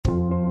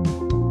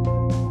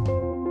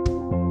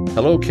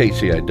Hello,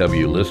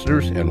 KCIW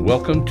listeners, and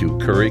welcome to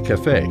Curry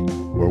Café,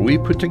 where we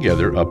put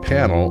together a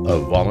panel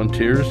of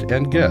volunteers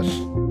and guests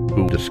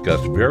who discuss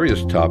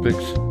various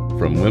topics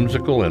from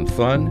whimsical and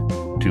fun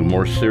to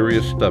more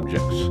serious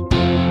subjects.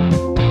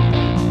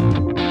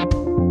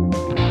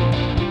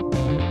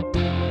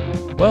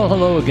 Well,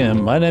 hello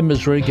again. My name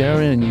is Ray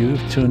Gary, and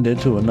you've tuned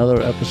into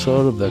another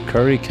episode of the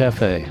Curry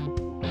Café.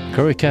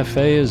 Curry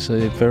Café is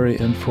a very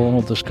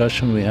informal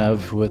discussion we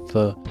have with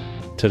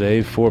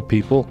today 4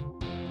 people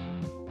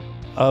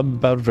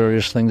about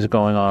various things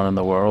going on in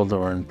the world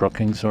or in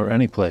Brookings or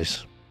any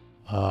place.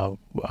 I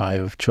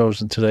have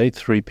chosen today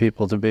 3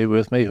 people to be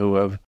with me who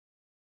have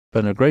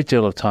spent a great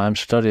deal of time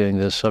studying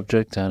this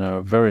subject and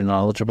are very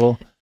knowledgeable,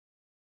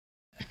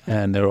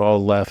 and they're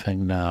all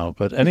laughing now.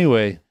 But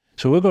anyway,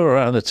 so we'll go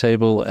around the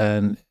table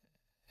and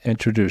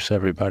introduce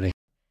everybody.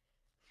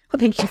 Well,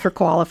 thank you for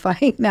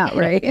qualifying that,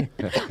 Ray.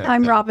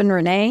 I'm Robin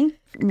Ronay,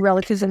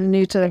 relatively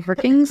new to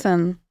Brookings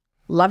and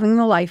loving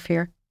the life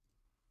here.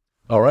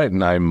 All right,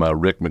 and I'm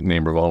Rick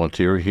McNamer,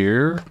 volunteer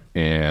here,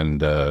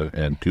 and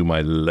to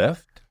my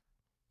left.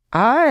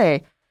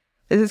 Hi,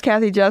 this is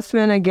Kathy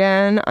Justman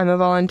again. I'm a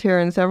volunteer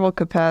in several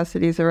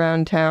capacities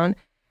around town,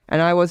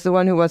 and I was the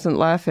one who wasn't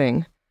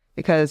laughing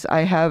because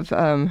I have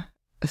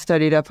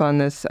studied up on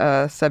this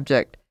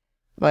subject.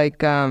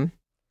 Like,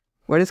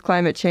 what is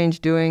climate change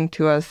doing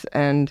to us,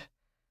 and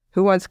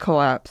who wants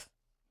collapse,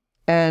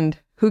 and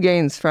who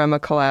gains from a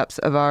collapse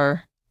of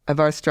our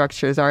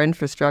structures, our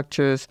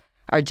infrastructures,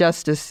 our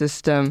justice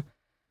system,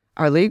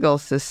 our legal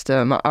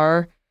system,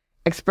 our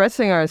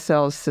expressing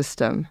ourselves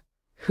system.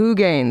 Who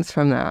gains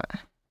from that?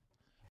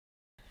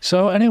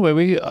 So anyway,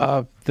 we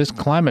this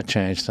climate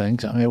change thing,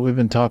 I mean, we've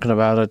been talking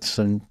about it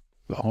since,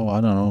 I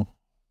don't know,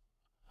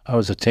 I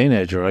was a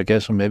teenager, I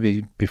guess, or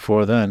maybe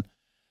before then.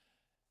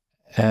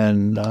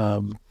 And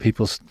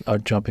people are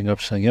jumping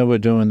up saying, yeah, we're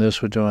doing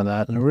this, we're doing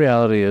that. And the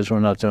reality is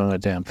we're not doing a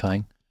damn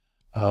thing.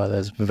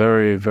 There's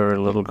very, very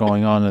little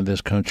going on in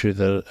this country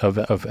that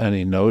of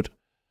any note,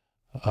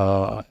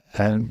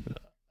 and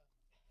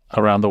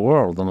around the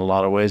world in a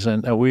lot of ways.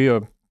 And we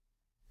are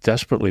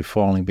desperately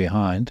falling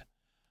behind.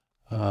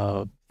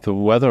 The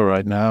weather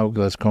right now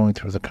that's going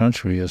through the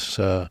country is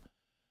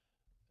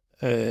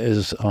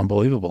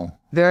unbelievable.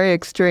 Very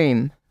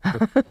extreme.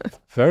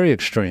 Very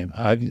extreme.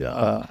 I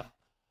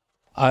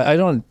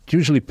don't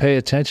usually pay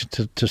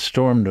attention to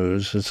storm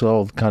news. It's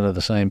all kind of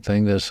the same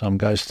thing. There's some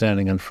guy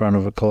standing in front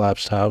of a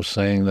collapsed house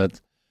saying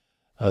that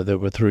there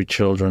were 3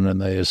 children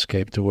and they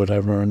escaped or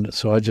whatever. And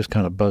so I just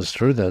kind of buzz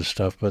through that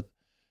stuff. But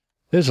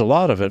there's a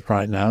lot of it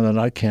right now that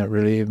I can't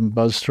really even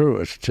buzz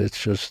through. It's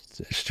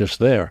just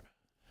there.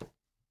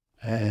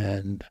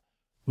 And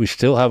we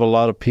still have a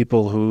lot of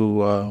people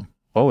who,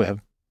 we have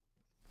a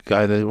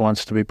guy that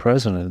wants to be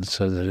president and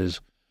says that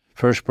his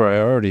first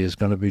priority is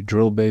going to be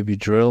drill, baby,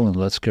 drill, and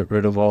let's get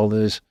rid of all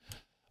this,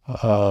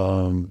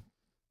 what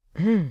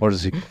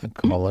does he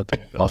call it?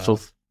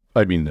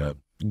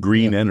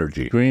 Green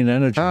energy. Green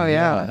energy. Oh,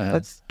 yeah.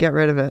 Let's get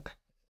rid of it.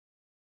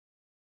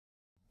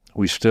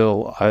 We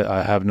still,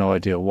 I have no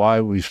idea why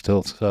we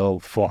still sell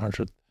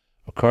 400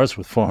 cars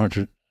with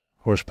 400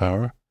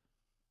 horsepower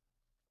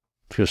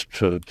just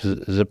to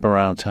zip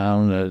around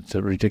town at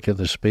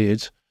ridiculous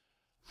speeds.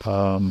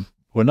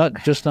 We're not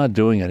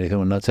doing anything.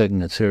 We're not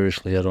taking it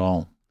seriously at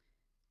all.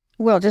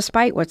 Well,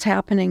 despite what's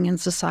happening in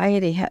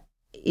society,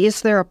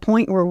 is there a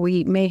point where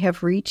we may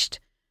have reached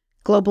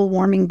global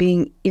warming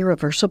being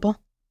irreversible?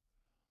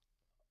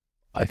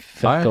 I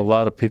think a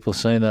lot of people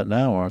saying that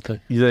now, aren't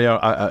they? They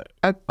are.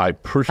 I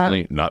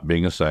personally, not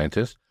being a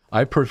scientist,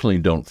 I personally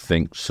don't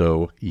think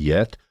so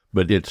yet,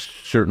 but it's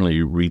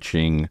certainly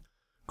reaching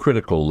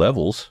critical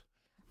levels.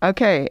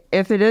 Okay,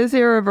 if it is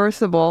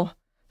irreversible,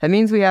 that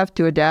means we have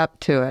to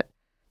adapt to it.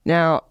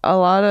 Now, a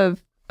lot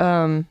of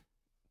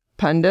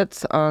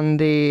pundits on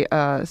the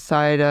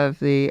side of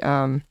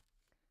the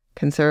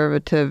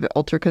conservative,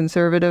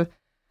 ultra-conservative,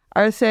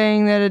 are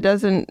saying that it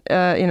doesn't,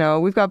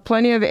 we've got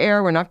plenty of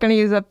air, we're not going to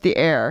use up the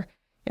air,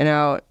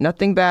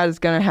 nothing bad is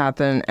going to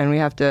happen, and we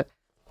have to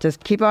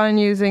just keep on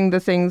using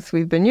the things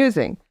we've been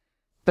using.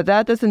 But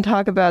that doesn't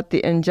talk about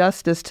the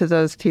injustice to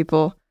those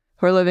people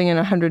who are living in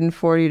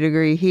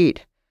 140-degree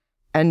heat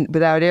and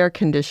without air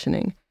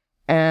conditioning.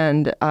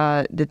 And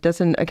it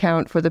doesn't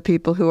account for the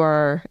people who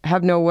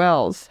have no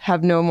wells,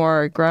 have no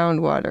more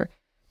groundwater.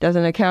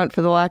 Doesn't account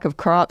for the lack of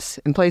crops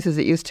in places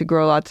that used to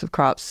grow lots of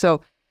crops.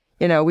 So,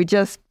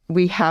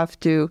 we have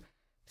to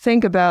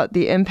think about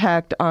the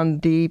impact on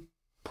the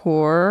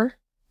poor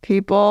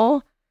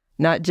people,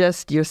 not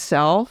just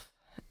yourself.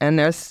 And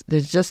there's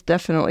just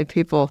definitely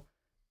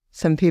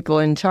some people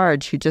in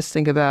charge who just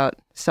think about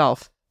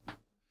self.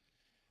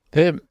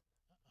 You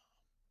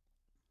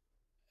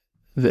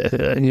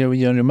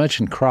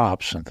mentioned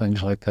crops and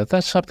things like that.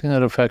 That's something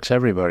that affects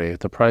everybody. If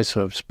the price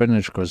of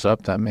spinach goes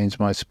up, that means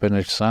my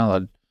spinach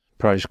salad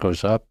price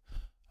goes up.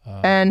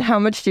 And how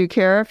much do you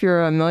care if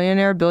you're a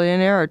millionaire,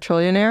 billionaire, or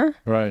trillionaire?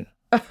 Right.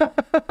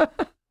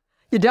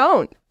 You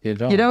don't. You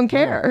don't. You don't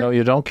care. No,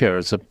 you don't care.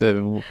 It's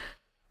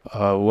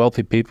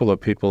wealthy people or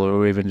people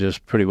who are even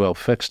just pretty well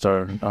fixed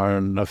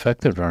aren't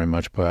affected very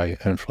much by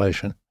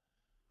inflation.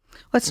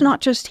 Well, it's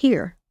not just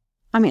here.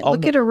 I mean,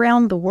 look at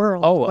around the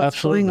world. What's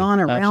absolutely. going on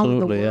around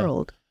the Yeah.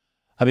 world?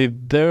 I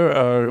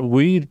mean,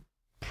 we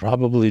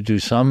probably do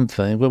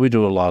something. Well, we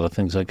do a lot of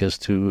things, I guess,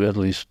 to at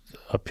least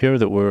appear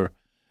that we're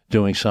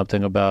doing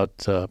something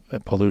about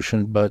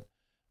pollution. But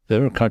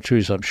there are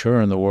countries, I'm sure,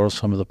 in the world,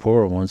 some of the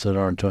poorer ones, that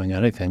aren't doing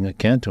anything, that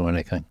can't do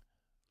anything.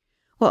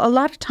 Well, a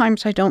lot of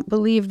times I don't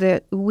believe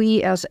that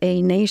we as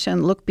a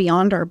nation look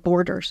beyond our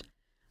borders.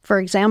 For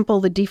example,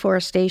 the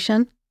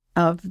deforestation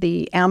of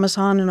the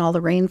Amazon and all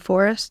the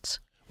rainforests.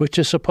 Which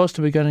is supposed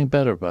to be getting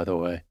better, by the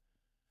way.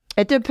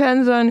 It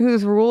depends on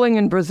who's ruling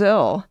in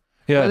Brazil,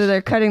 Yes. whether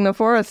they're cutting the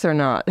forests or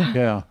not.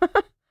 Yeah.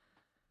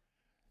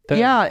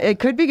 Yeah, it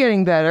could be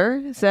getting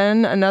better.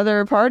 Then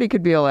another party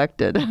could be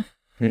elected.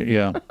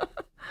 Yeah.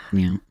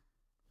 Yeah.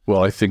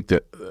 Well, I think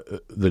that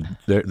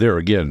there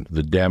again,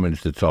 the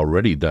damage that's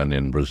already done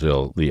in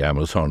Brazil, the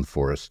Amazon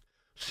forest,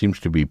 seems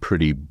to be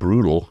pretty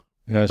brutal.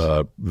 Yes.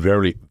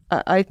 Very.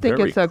 I think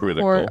Very it's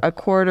a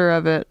quarter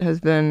of it has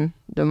been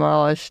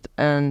demolished,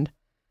 and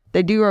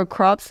they do grow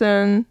crops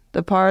in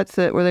the parts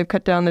where they've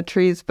cut down the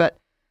trees, but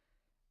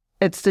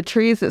it's the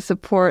trees that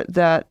support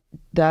that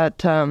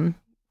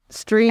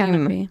stream,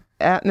 Canopy.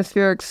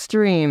 atmospheric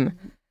stream,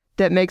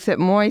 that makes it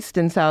moist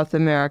in South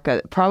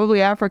America.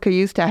 Probably Africa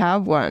used to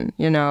have one,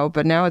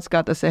 but now it's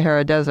got the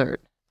Sahara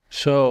Desert.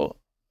 So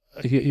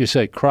you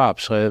say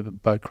crops.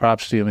 By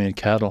crops, do you mean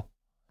cattle?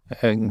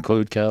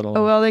 Include cattle?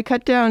 Oh, well, they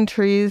cut down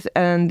trees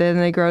and then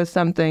they grow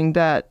something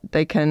that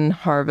they can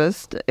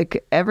harvest.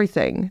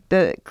 Everything.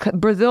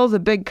 Brazil's a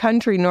big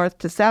country north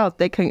to south.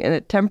 They can, in a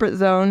temperate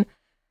zone,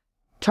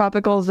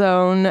 tropical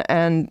zone,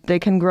 and they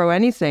can grow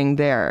anything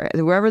there.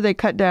 Wherever they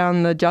cut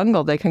down the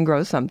jungle, they can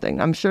grow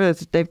something. I'm sure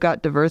they've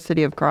got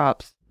diversity of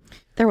crops.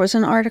 There was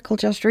an article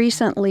just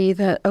recently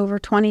that over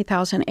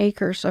 20,000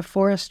 acres of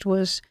forest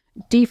was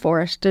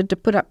deforested to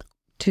put up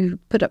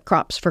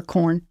crops for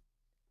corn.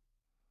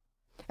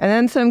 And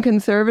then some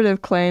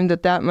conservative claimed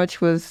that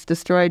much was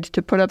destroyed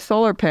to put up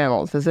solar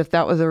panels, as if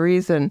that was a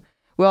reason.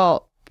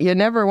 Well, you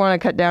never want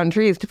to cut down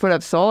trees to put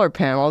up solar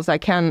panels. I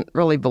can't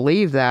really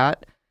believe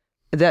that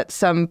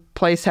some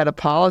place had a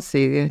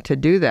policy to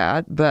do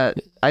that.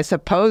 But I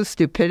suppose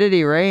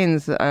stupidity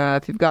reigns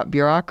if you've got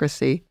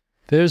bureaucracy.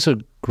 There's a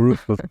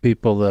group of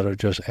people that are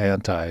just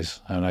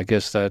antis, and I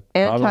guess that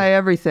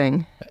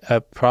anti-everything.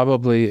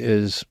 Probably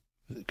is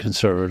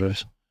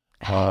conservatives.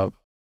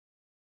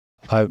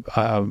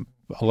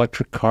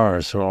 Electric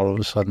cars are all of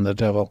a sudden the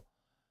devil.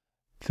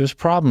 There's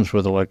problems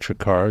with electric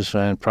cars,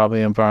 and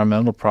probably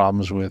environmental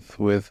problems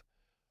with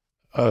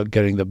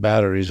getting the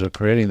batteries or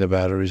creating the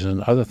batteries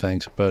and other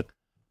things. But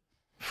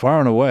far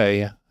and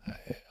away,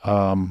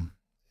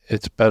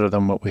 it's better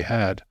than what we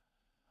had.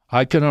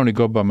 I can only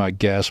go by my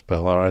gas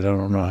bill, or I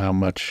don't know how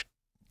much.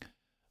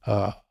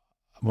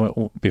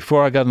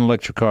 Before I got an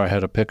electric car, I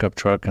had a pickup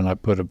truck, and I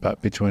put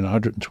about between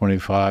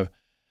 $125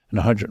 and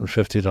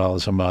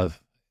 $150 a month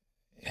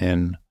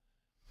in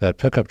that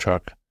pickup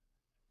truck.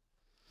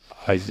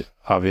 I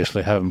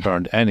obviously haven't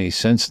burned any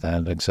since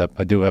then, except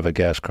I do have a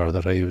gas car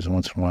that I use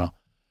once in a while.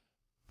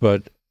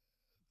 But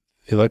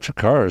the electric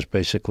car is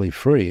basically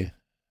free.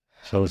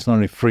 So it's not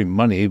only free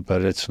money,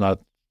 but it's not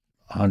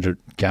 100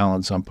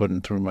 gallons I'm putting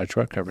through my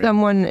truck every day.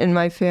 Someone in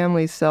my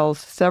family sells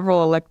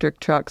several electric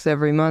trucks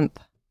every month,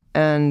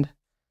 and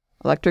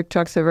electric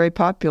trucks are very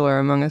popular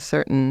among a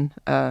certain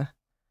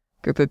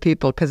group of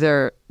people because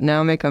they're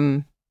now make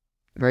them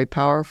very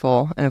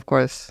powerful, and of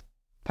course,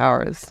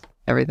 power is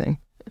everything.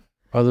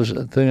 Well, there's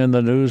a thing in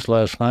the news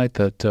last night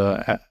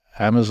that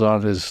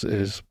Amazon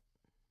is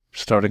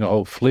starting a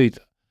whole fleet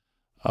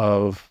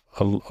of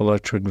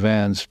electric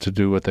vans to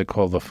do what they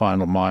call the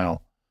final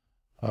mile.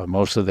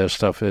 Most of their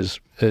stuff is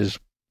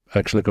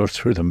actually goes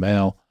through the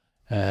mail,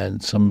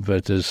 and some of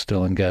it is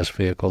still in gas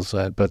vehicles.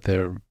 But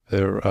they're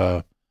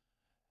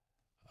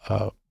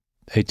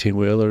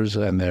 18-wheelers,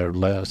 and they're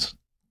less.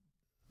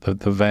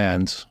 The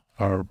vans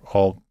are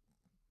all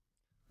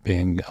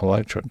being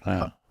electric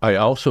now. I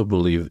also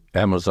believe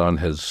Amazon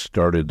has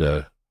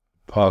started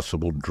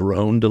possible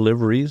drone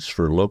deliveries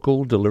for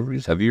local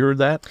deliveries. Have you heard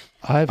that?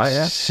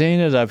 I've seen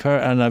it. I've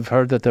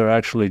heard that they're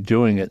actually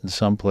doing it in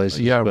some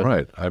places. Yeah,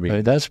 right. I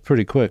mean, that's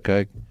pretty quick.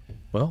 I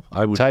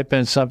would type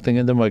in something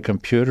into my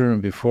computer,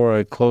 and before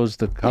I close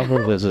the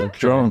cover, there's a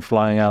drone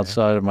flying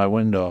outside of my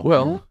window.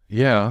 Well,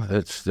 yeah,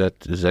 is that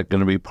going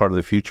to be part of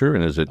the future,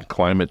 and is it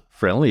climate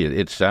friendly?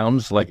 It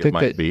sounds like it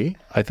might be.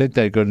 I think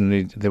they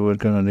were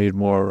going to need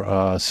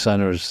more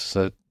centers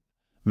that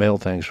mail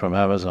things from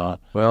Amazon.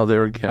 Well,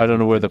 there again, I don't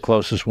know where the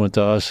closest one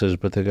to us is,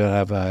 but they're going to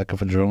have a heck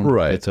of a drone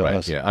to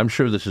us. Yeah, I'm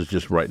sure this is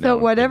just right now. So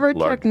whatever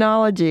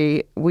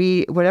technology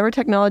we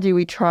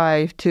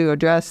try to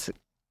address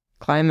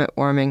climate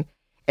warming,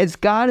 it's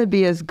got to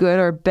be as good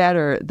or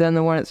better than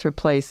the one it's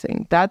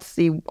replacing. That's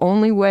the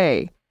only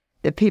way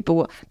that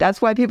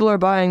that's why people are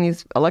buying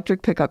these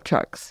electric pickup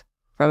trucks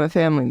from a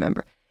family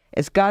member.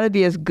 It's got to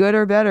be as good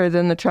or better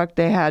than the truck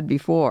they had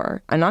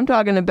before. And I'm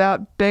talking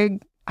about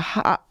big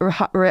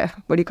what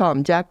do you call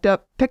them? Jacked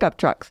up pickup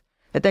trucks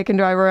that they can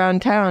drive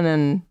around town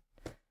and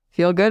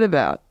feel good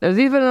about. There's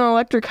even an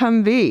electric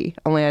Humvee,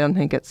 only I don't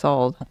think it's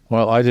sold.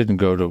 Well, I didn't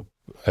go to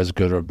as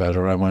good or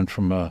better. I went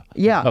from a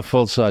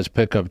full-size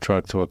pickup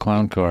truck to a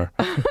clown car.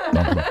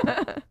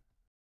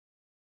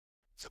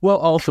 Well,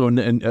 also,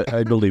 and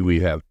I believe we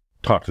have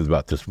talked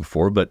about this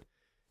before, but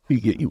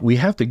we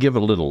have to give a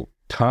little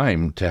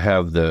time to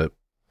have the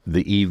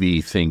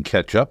EV thing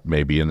catch up,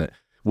 maybe. And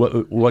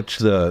what's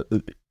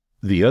the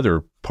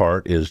other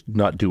part is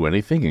not do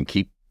anything and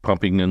keep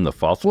pumping in the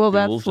fossil fuels.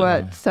 Well, that's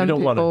what some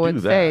people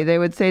would say. They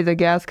would say the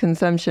gas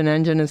consumption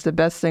engine is the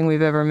best thing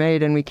we've ever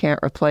made and we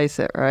can't replace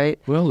it, right?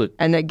 Well,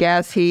 and that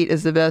gas heat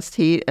is the best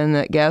heat and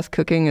that gas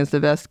cooking is the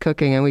best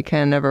cooking and we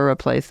can never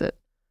replace it.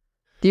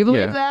 Do you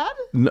believe that?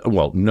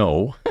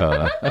 No.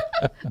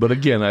 But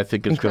again, I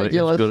think it's going to...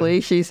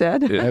 Incredulously, she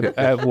said.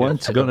 At one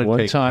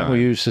time,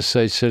 we used to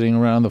say sitting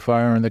around the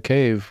fire in the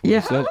cave. We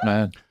said,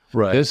 man,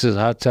 right. This is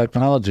hot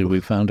technology.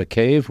 We found a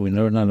cave. We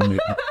know how to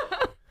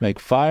make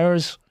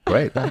fires.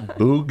 Right.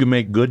 Who can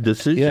make good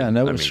decisions? Yeah, and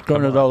we're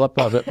screwing it all up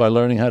of it by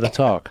learning how to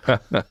talk.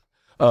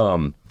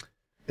 And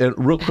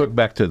real quick,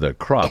 back to the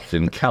crops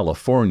in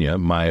California,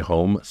 my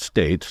home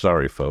state.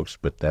 Sorry, folks,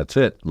 but that's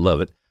it.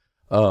 Love it.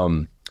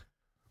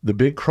 The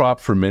big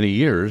crop for many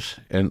years,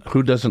 and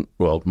who doesn't?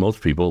 Well,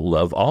 most people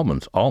love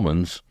almonds.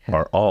 Almonds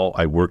are all,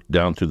 I worked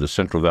down through the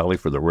Central Valley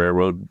for the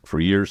railroad for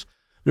years.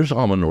 There's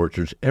almond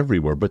orchards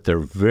everywhere, but they're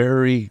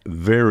very,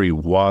 very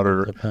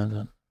water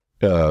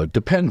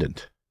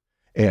dependent.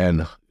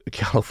 And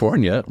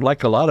California,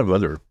 like a lot of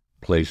other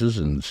places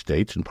and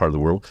states and part of the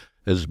world,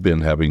 has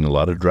been having a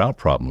lot of drought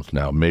problems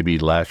now. Maybe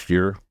last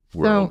year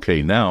we're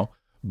okay now,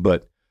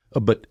 but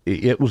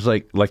it was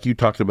like you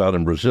talked about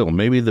in Brazil.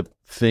 Maybe the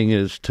thing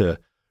is to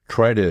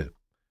try to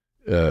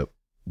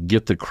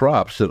get the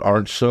crops that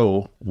aren't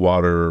so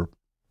water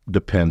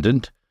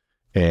dependent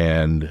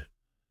and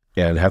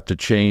have to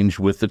change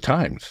with the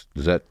times.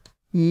 Is that?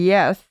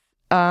 Yes.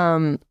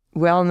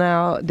 Well,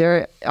 now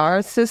there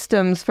are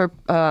systems for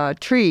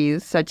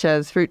trees, such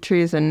as fruit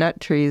trees and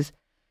nut trees,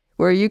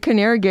 where you can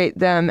irrigate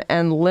them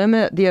and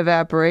limit the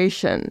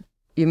evaporation.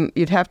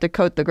 You'd have to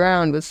coat the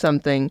ground with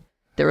something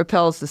that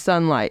repels the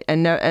sunlight.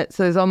 And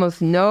so there's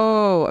almost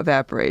no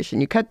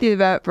evaporation. You cut the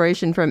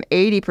evaporation from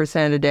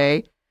 80% a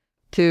day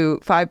to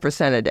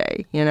 5% a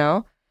day, you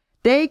know?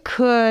 They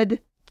could,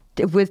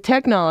 with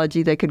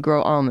technology, they could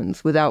grow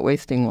almonds without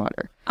wasting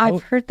water.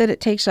 I've heard that it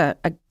takes a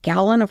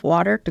gallon of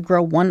water to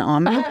grow one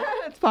almond.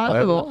 It's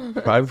possible.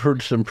 I've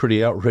heard some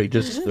pretty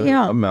outrageous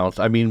amounts.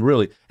 I mean,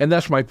 really. And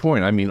that's my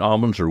point. I mean,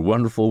 almonds are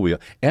wonderful,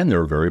 and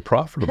they're very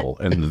profitable.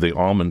 And the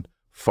almond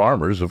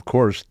farmers, of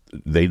course,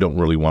 they don't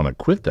really want to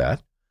quit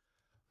that.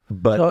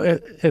 But so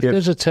if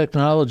there's a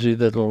technology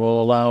that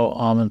will allow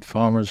almond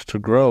farmers to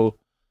grow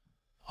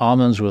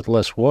almonds with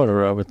less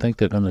water, I would think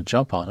they're going to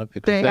jump on it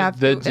because they have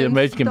to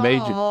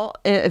install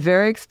a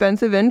very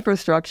expensive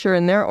infrastructure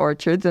in their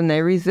orchards, and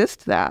they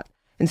resist that.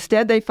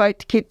 Instead, they fight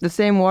to keep the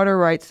same water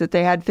rights that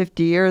they had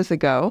 50 years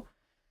ago,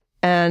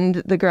 and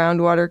the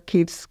groundwater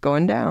keeps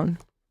going down.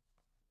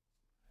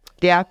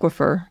 The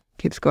aquifer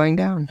keeps going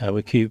down.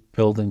 We keep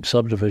building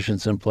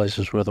subdivisions in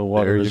places where the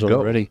water is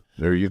already.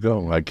 There you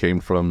go. I came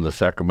from the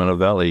Sacramento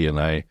Valley, and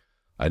I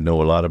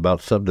know a lot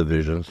about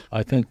subdivisions.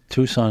 I think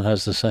Tucson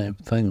has the same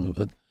thing.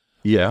 But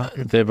yeah.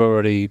 They've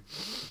already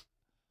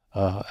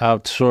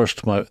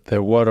outsourced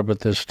their water, but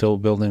they're still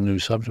building new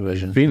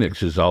subdivisions. Phoenix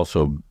has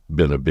also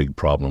been a big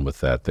problem with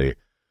that.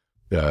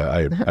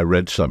 I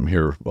read something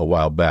here a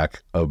while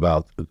back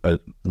about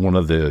one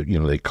of the,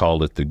 they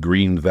called it the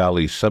Green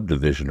Valley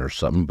subdivision or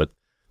something, but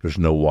there's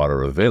no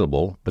water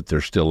available, but they're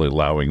still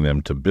allowing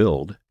them to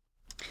build.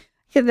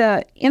 Yeah,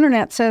 the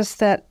internet says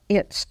that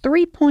it's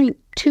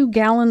 3.2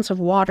 gallons of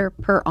water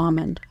per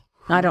almond.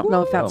 I don't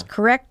know if that's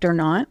correct or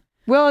not.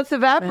 Well, it's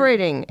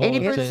evaporating.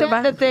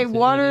 80% that they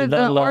water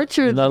the orchards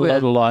with. You're not allowed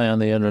to lie on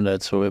the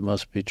internet, so it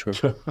must be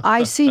true.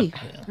 I see.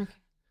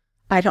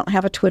 I don't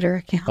have a Twitter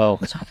account. Oh.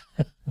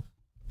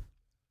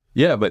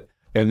 Yeah,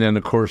 and then,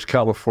 of course,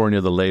 California,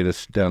 the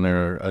latest down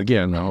there.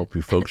 Again, I hope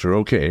you folks are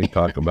okay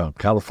talking about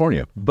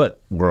California,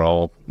 but we're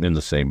all in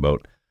the same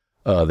boat.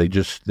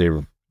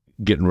 They're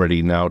getting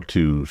ready now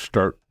to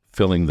start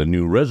filling the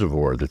new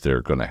reservoir that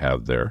they're going to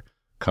have there,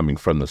 coming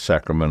from the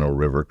Sacramento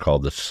River,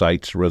 called the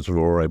Sites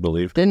Reservoir, I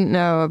believe. Didn't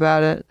know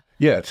about it.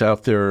 Yeah, it's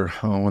out there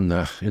in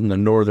the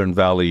northern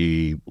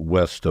valley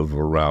west of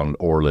around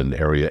Orland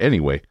area.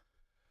 Anyway,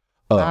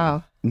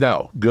 wow.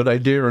 Now, good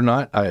idea or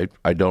not, I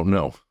don't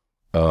know.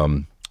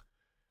 And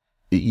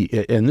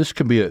this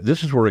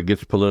is where it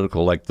gets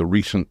political, like the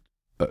recent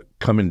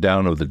coming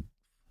down of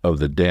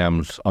the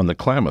dams on the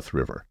Klamath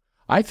River.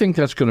 I think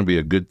that's going to be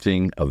a good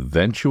thing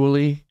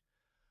eventually.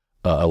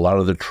 A lot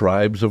of the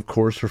tribes, of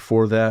course, are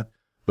for that,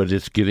 but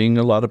it's getting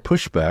a lot of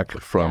pushback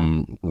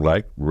from,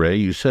 like Ray,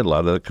 you said, a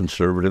lot of the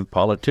conservative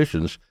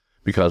politicians,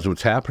 because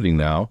what's happening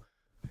now,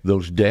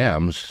 those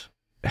dams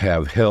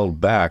have held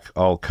back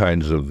all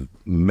kinds of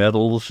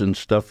metals and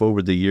stuff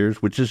over the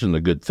years, which isn't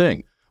a good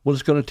thing. Well,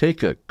 it's going to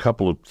take a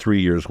couple of 3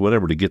 years,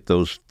 whatever, to get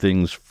those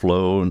things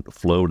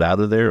flowed out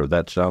of there.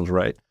 That sounds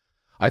right.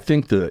 I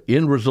think the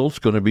end result's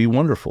going to be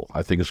wonderful.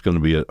 I think it's going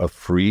to be a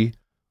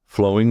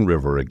free-flowing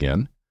river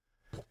again,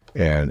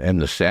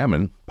 and the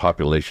salmon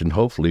population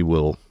hopefully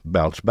will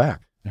bounce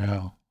back.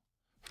 Yeah.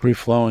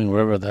 Free-flowing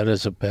river, that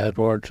is a bad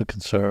word to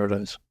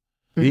conservatives.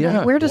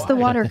 Yeah. Where does the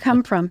water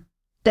come from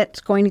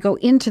that's going to go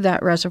into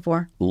that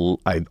reservoir?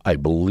 I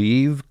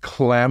believe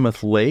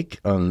Klamath Lake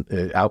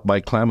out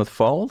by Klamath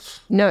Falls.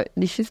 No,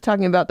 she's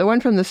talking about the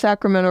one from the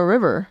Sacramento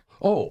River.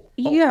 Oh.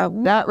 Yeah.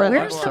 That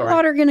Where's the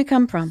water going to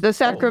come from? The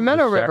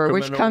Sacramento River,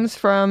 which comes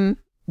from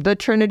the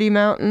Trinity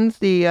Mountains,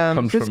 the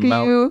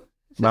Siskiyou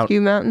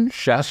Mountains.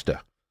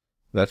 Shasta.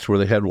 That's where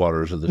the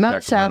headwaters of the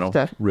Mount Sacramento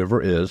Shasta.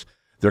 River is.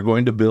 They're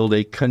going to build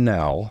a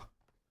canal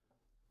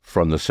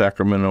from the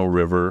Sacramento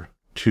River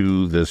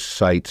to the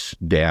Sites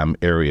Dam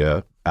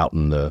area out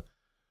in the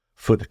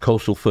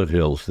coastal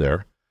foothills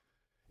there.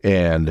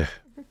 And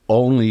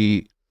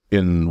only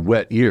in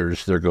wet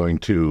years they're going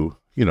to,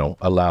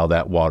 allow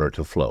that water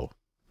to flow.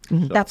 So,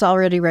 that's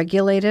already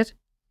regulated?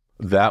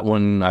 That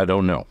one, I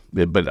don't know.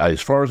 But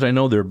as far as I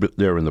know,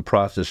 they're in the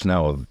process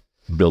now of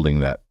building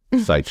that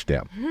Sites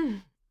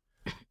Dam.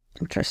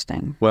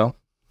 Interesting. Well,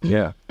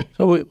 yeah.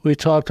 So we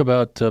talked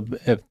about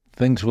if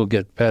things will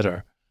get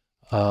better.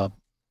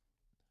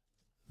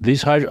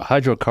 These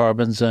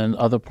hydrocarbons and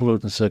other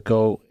pollutants that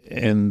go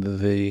in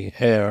the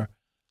air,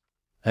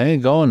 they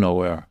ain't going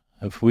nowhere.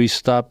 If we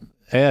stop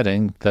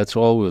adding, that's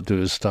all we'll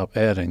do is stop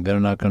adding. They're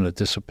not going to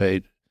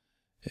dissipate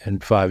in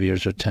 5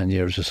 years or 10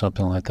 years or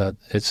something like that.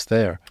 It's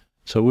there.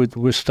 So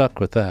we're stuck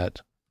with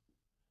that.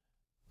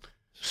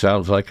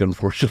 Sounds like,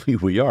 unfortunately,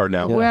 we are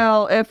now. Yeah.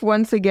 Well, if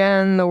once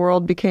again the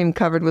world became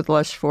covered with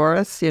lush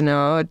forests,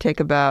 it'd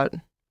take about,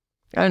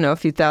 a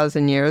few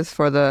thousand years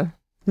for the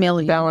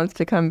balance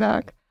to come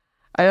back.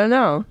 I don't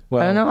know.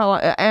 Well, I don't know how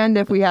long. And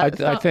if we had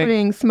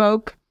putting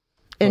smoke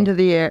into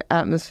the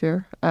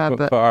atmosphere.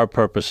 But for our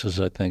purposes,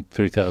 I think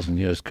 3,000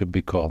 years could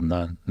be called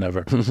none,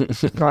 never.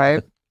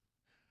 Right.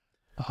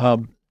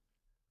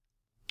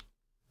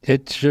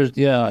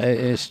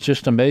 It's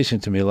just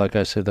amazing to me, like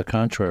I said, the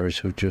contraries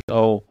who just,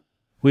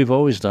 we've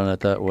always done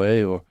it that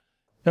way. Or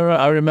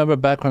I remember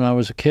back when I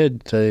was a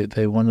kid,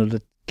 they wanted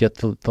to get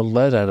the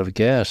lead out of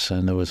gas,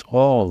 and there was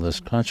all this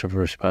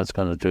controversy about it's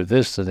going to do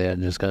this to the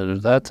engines, it's going to do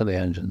that to the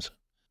engines.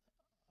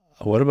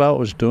 What about what it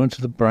was doing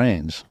to the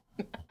brains?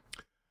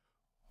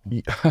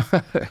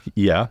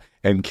 Yeah,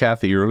 and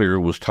Kathy earlier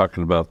was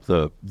talking about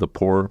the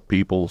poor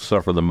people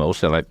suffer the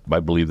most, and I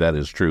believe that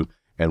is true.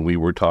 And we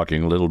were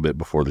talking a little bit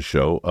before the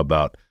show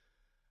about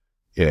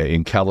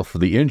in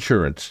California, the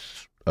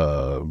insurance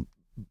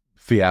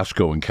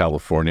fiasco in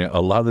California.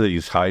 A lot of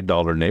these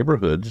high-dollar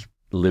neighborhoods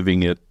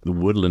living at the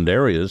woodland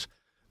areas,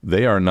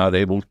 they are not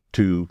able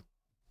to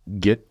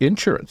get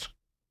insurance,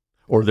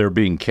 or they're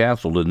being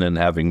canceled and then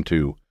having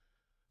to,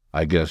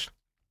 I guess,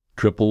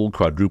 triple,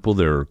 quadruple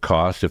their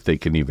cost if they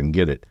can even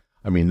get it.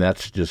 I mean,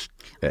 that's just...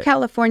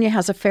 California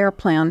has a fair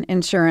plan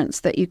insurance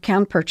that you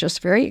can purchase,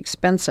 very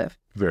expensive.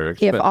 Very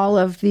expensive. If all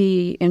of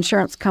the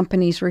insurance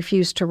companies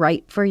refuse to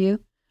write for you,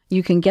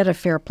 you can get a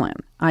fair plan.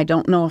 I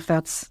don't know if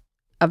that's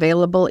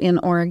available in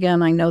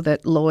Oregon. I know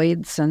that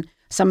Lloyd's and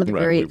some of the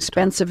very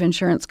expensive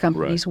insurance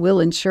companies will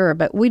insure,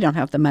 but we don't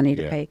have the money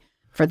to pay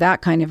for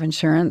that kind of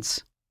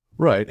insurance.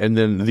 Right, and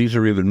then these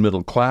are even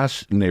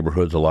middle-class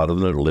neighborhoods. A lot of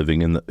them that are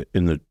living in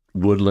the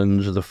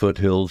woodlands or the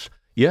foothills.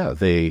 Yeah,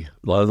 a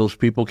lot of those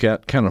people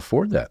can't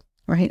afford that.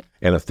 Right.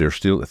 And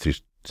if you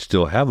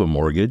still have a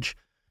mortgage,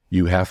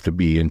 you have to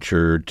be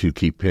insured to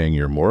keep paying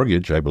your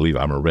mortgage. I believe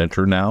I'm a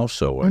renter now,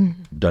 so I'm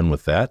done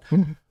with that.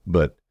 Mm-hmm.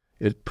 But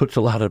it puts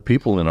a lot of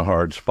people in a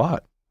hard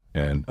spot.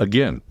 And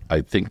again,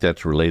 I think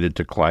that's related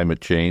to climate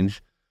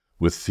change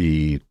with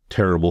the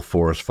terrible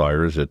forest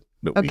fires that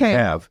we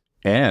have,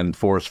 and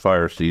forest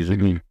fire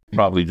season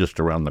probably just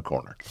around the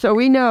corner. So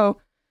we know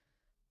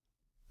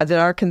that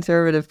our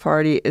conservative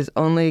party is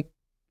only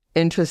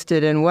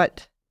interested in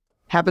what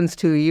happens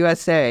to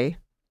USA.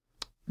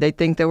 They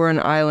think that we're an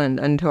island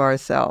unto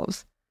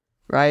ourselves,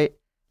 right?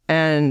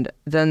 And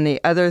then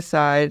the other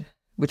side,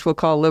 which we'll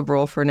call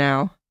liberal for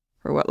now,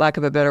 for what lack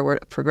of a better word,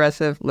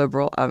 progressive,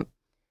 liberal,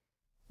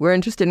 we're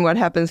interested in what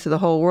happens to the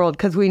whole world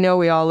because we know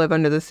we all live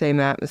under the same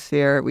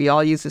atmosphere. We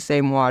all use the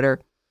same water.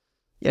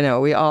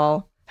 We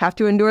all have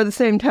to endure the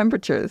same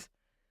temperatures.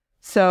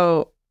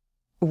 So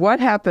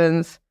what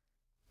happens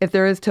if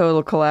there is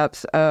total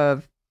collapse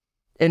of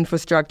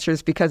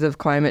infrastructures because of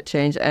climate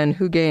change, and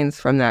who gains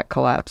from that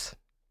collapse?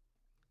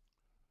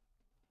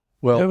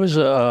 Well, there was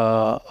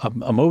a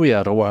movie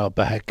out a while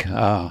back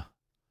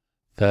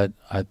that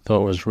I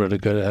thought was really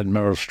good. It had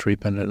Meryl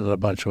Streep in it and a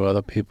bunch of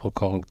other people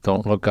called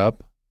Don't Look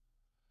Up.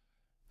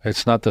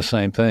 It's not the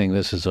same thing.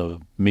 This is a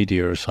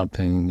meteor or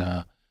something.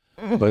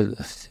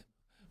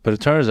 But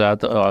it turns out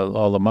that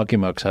all the monkey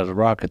mucks had a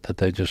rocket that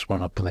they just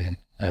went up there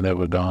and they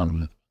were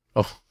gone with.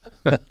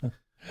 Oh.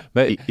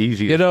 But,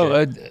 easy.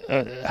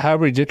 How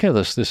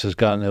ridiculous this has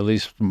gotten, at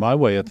least from my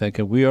way of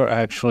thinking. We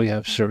actually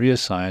have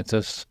serious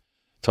scientists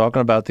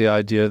talking about the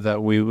idea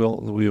that we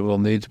will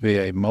need to be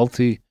a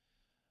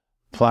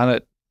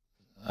multi-planet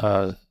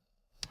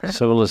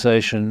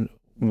civilization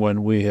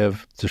when we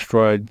have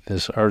destroyed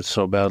this Earth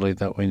so badly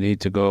that we need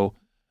to go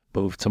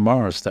move to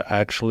Mars. They're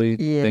actually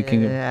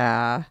thinking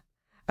of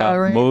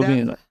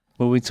moving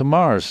to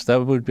Mars.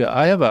 That would be.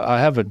 I have a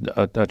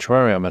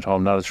terrarium at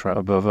home, not a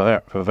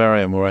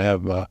vivarium, where I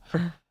have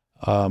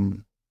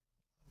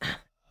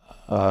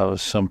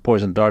some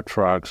poison dart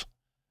frogs,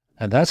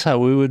 and that's how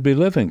we would be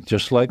living,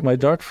 just like my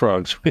dart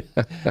frogs.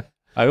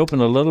 I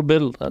open a little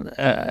bit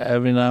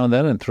every now and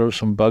then and throw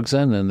some bugs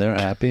in, and they're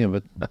happy.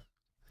 But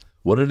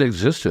what an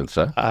existence,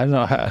 huh? I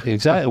know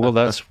exactly. Well,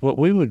 that's what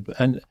we would.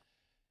 And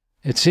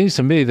it seems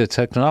to me that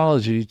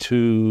technology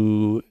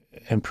to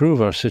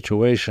improve our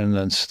situation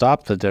and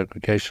stop the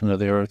degradation of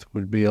the Earth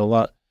would be a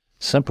lot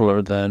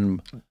simpler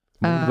than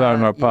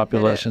moving our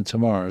population to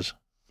Mars.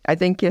 I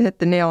think you hit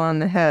the nail on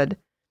the head.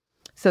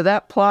 So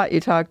that plot you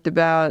talked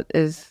about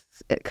is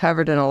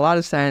covered in a lot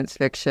of science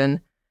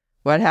fiction.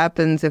 What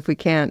happens if we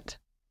can't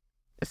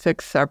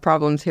fix our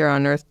problems here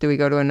on Earth? Do we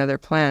go to another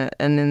planet?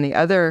 And then the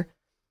other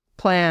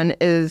plan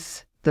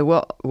is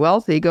the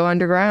wealthy go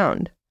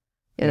underground,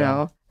 you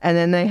know, and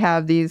then they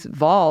have these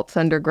vaults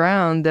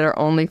underground that are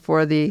only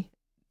for the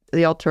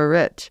ultra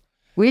rich.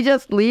 We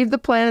just leave the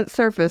planet's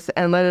surface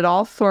and let it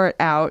all sort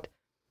out.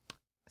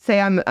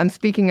 Say I'm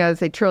speaking as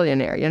a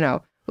trillionaire, you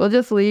know. We'll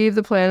just leave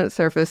the planet's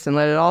surface and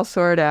let it all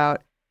sort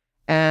out,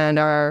 and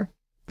our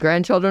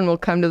grandchildren will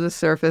come to the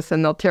surface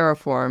and they'll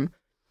terraform.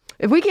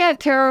 If we can't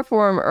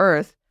terraform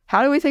Earth,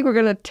 how do we think we're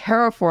going to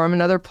terraform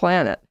another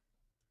planet?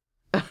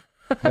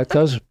 That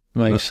does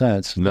make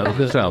sense. No,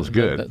 that sounds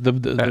good.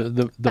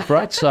 The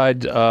bright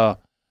side in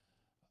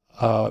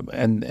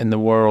the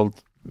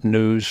world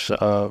news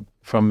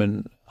from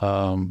an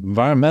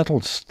environmental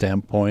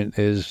standpoint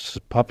is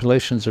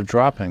populations are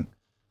dropping.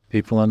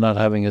 People are not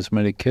having as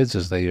many kids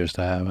as they used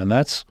to have. And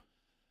that's,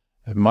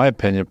 in my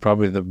opinion,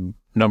 probably the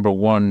number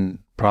one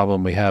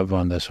problem we have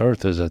on this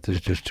earth is that there's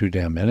just too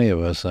damn many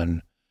of us.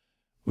 And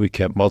we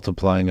kept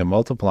multiplying and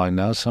multiplying.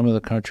 Now some of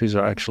the countries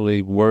are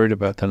actually worried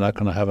about they're not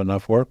going to have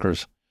enough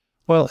workers.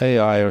 Well,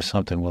 AI or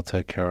something will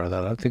take care of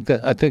that.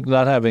 I think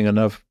not having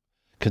enough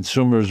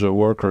consumers or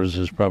workers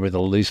is probably the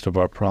least of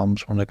our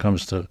problems when it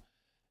comes to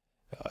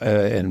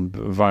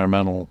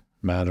environmental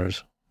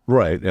matters.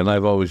 Right, and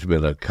I've always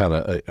been I've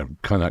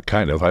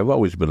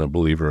always been a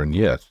believer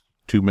in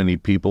too many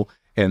people,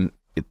 and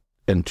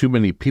too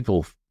many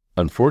people,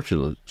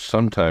 unfortunately,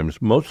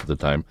 sometimes, most of the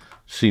time,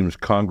 seems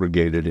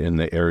congregated in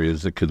the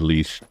areas that could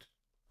least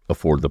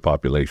afford the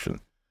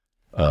population,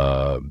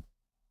 where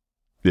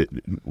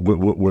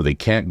they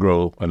can't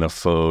grow enough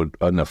food.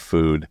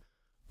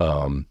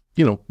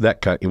 That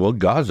kind. Well,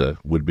 Gaza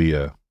would be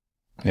a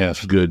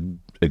good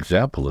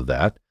example of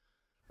that.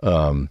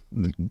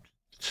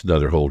 It's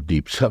another whole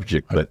deep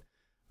subject, but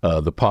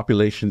the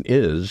population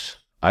is,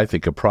 I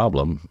think, a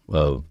problem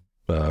of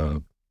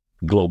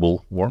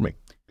global warming.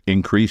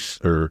 Increase.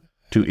 Global.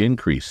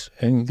 Increase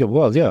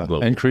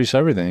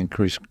everything.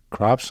 Increase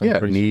crops.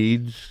 Increase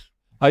Needs.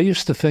 I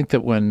used to think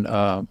that when,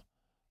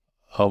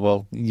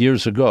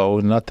 years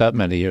ago, not that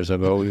many years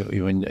ago,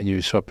 when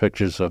you saw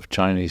pictures of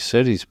Chinese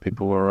cities,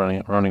 people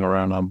were running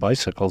around on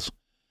bicycles,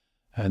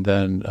 and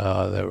then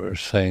they were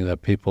saying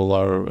that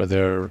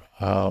their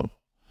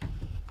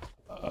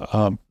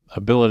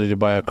ability to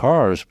buy a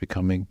car is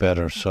becoming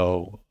better.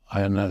 So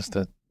I announced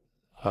that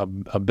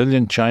a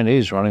billion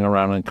Chinese running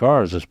around in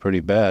cars is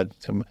pretty bad.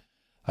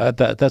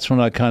 That's when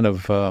I kind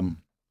of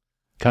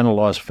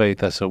lost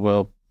faith. I said,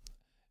 well,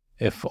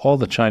 if all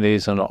the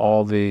Chinese and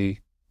all the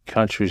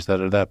countries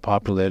that are that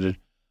populated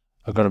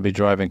are going to be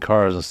driving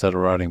cars instead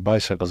of riding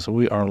bicycles,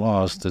 we are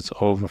lost. It's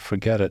over.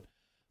 Forget it.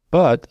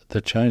 But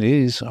the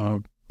Chinese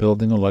are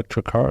building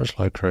electric cars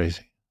like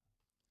crazy.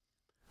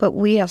 But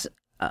we as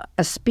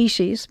a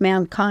species,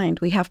 mankind,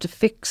 we have to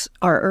fix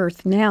our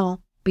Earth now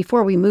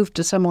before we move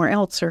to somewhere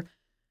else. Or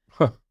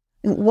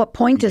what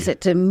point is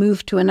it to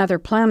move to another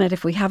planet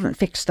if we haven't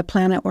fixed the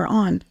planet we're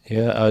on?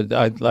 Yeah,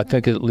 I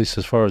think at least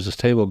as far as this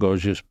table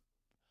goes, just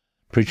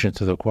preaching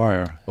to the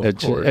choir.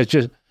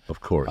 Of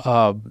course.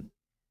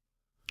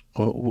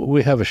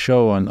 We have a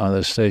show on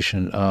this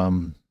station.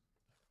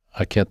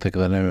 I can't think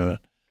of the name of it,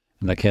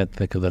 and I can't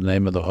think of the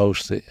name of the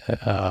host.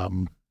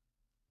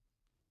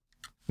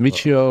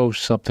 Michio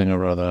something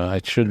or other. I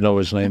should know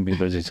his name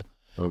because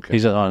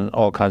he's on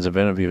all kinds of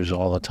interviews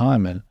all the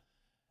time, and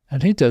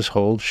he does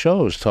whole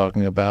shows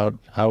talking about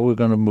how we're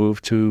going to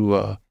move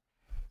to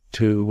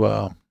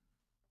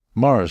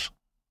Mars.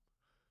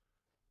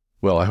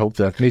 Well, I hope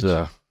that's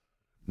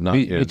not in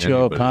anybody's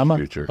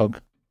future.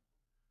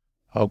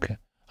 Okay.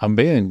 I'm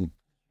being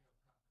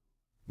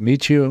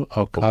Michio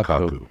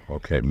Kaku.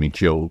 Okay,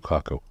 Michio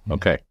Kaku.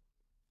 Okay.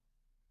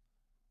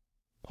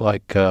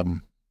 Like, go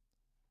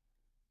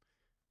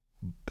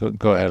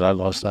ahead. I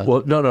lost that.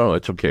 Well, no,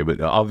 it's okay. But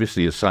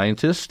obviously a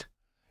scientist.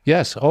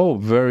 Yes. Oh,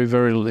 very,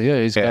 very.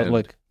 Yeah, he's got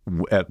like.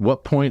 At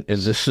what point in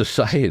this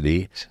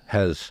society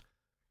has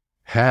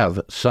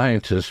have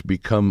scientists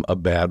become a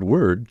bad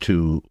word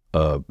to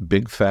a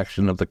big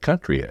faction of the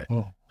country.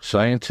 Oh.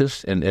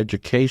 Scientists and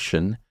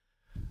education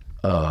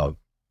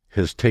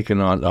has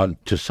taken on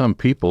to some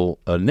people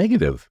a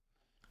negative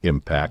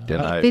impact.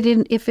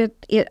 And if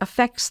it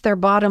affects their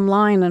bottom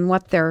line and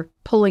what they're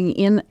pulling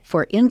in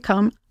for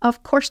income,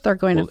 of course they're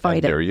going to fight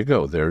it. There you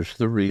go. There's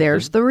the reason.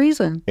 There's the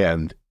reason.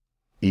 And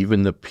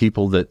even the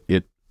people that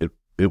it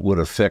would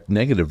affect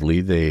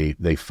negatively,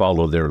 they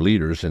follow their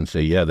leaders and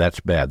say, yeah, that's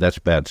bad. That's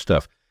bad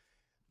stuff.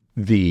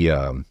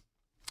 It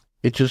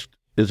just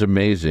is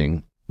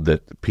amazing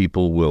that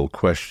people will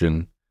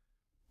question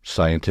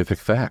scientific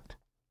fact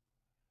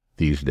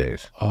these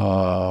days.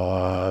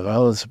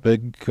 Well, it's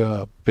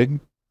a big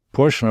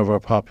portion of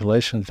our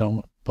population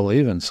don't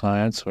believe in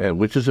science. And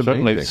which is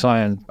amazing. Certainly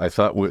science. I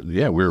thought,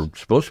 we're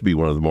supposed to be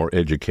one of the more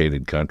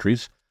educated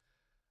countries.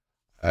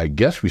 I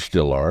guess we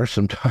still are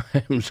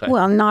sometimes.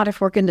 Well, not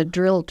if we're going to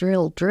drill.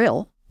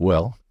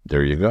 Well,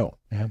 there you go.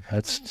 Yeah,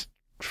 that's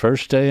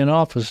first day in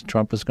office.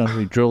 Trump is going to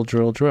be drill.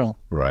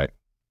 Right.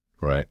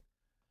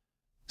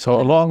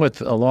 So along with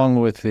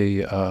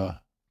the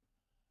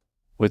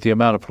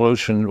amount of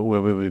pollution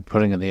we'll be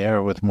putting in the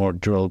air with more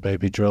drill,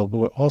 baby drill, but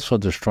we're also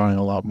destroying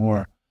a lot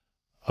more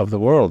of the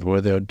world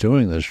where they're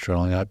doing this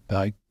drilling.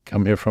 I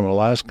come here from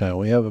Alaska, and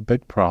we have a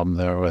big problem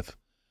there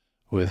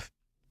with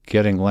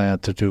getting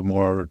land to do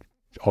more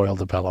oil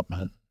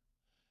development.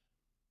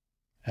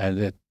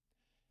 And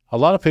a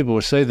lot of people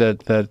will say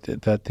that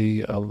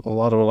a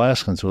lot of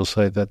Alaskans will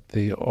say that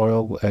the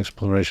oil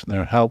exploration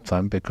there helped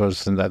them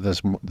because then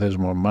there's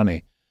more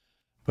money.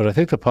 But I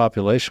think the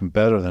population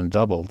better than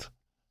doubled,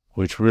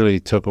 which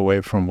really took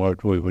away from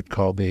what we would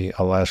call the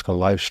Alaska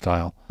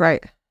lifestyle.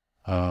 Right.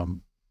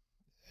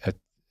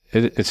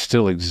 It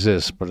still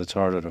exists, but it's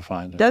harder to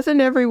find it.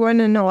 Doesn't everyone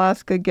in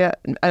Alaska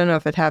get, I don't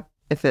know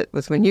if it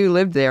was when you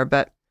lived there,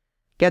 but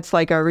gets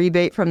like a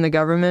rebate from the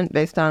government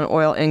based on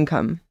oil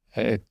income?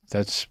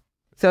 That's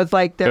so it's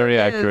like very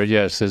accurate.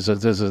 Yes,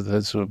 there's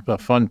a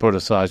fund put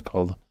aside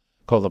called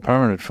the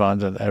Permanent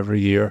Fund, and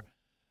every year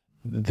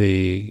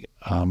the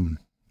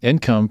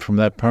income from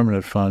that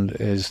permanent fund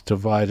is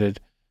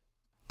divided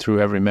through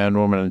every man,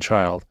 woman, and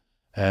child.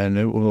 And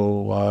it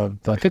will, I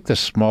think the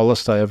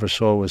smallest I ever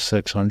saw was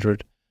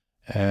 600,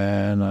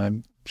 and I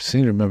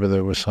seem to remember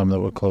there were some that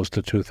were close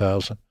to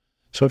 2,000.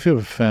 So if you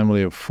have a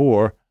family of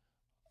four,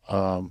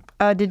 is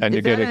that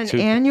an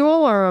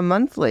annual or a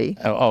monthly?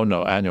 Oh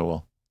no,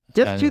 annual.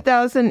 Just annual.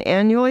 2,000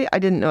 annually? I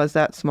didn't know it was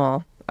that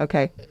small.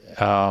 Okay.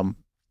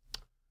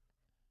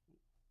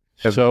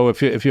 So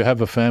if you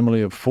have a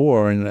family of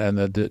four and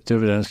the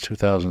dividend's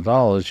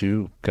 $2,000,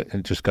 you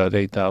just got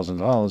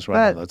 $8,000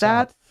 right now. But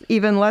that's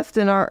even less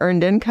than our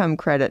earned income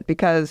credit,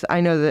 because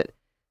I know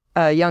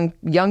that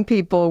young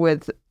people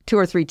with 2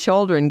 or 3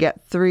 children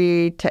get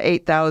 $3,000 to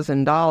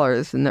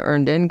 $8,000 in the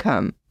earned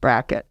income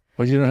bracket.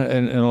 Well, you don't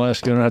in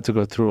Alaska. You don't have to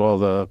go through all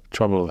the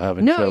trouble of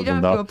having children. No, you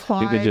don't have to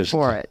apply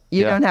for it.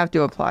 You don't have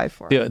to apply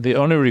for it. Yeah, the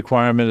only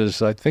requirement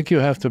is I think you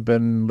have to have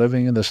been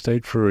living in the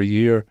state for a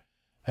year,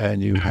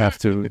 and you have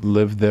to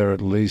live there at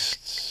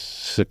least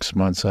 6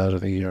 months out of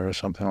the year or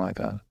something like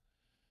that.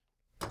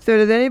 So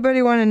does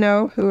anybody want to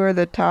know who are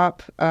the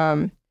top,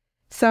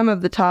 some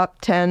of the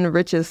top 10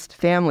 richest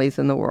families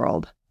in the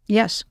world?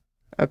 Yes.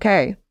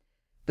 Okay.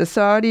 The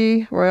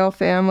Saudi royal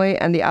family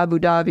and the Abu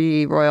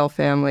Dhabi royal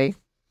family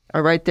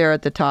are right there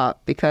at the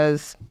top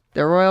because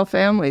they're royal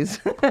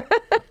families.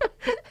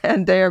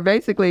 And they are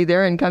basically,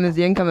 their income is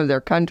the income of their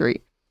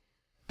country.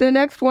 The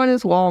next one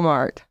is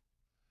Walmart.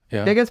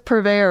 Yeah. Biggest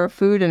purveyor of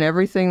food and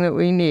everything that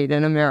we need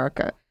in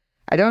America.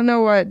 I don't know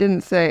why it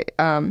didn't say,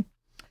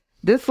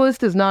 this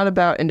list is not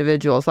about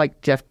individuals like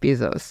Jeff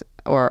Bezos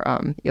or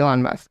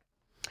Elon Musk.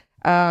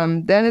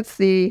 Then it's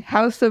the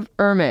House of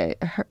Hermes.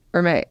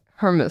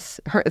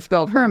 It's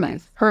spelled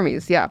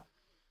Hermes, yeah.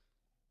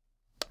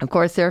 Of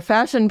course, they're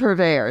fashion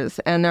purveyors,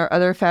 and there are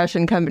other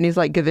fashion companies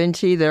like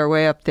Givenchy that are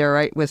way up there,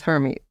 right, with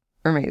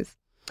Hermes.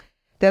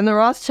 Then the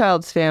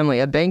Rothschilds family,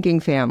 a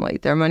banking family.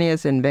 Their money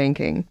is in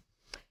banking.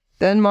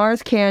 Then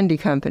Mars Candy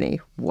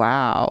Company.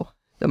 Wow.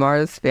 The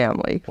Mars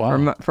family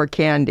for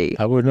candy.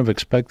 I wouldn't have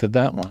expected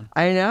that one.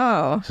 I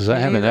know. Because I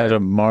haven't had a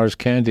Mars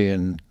candy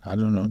in,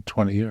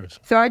 20 years.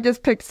 So I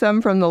just picked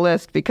some from the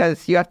list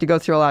because you have to go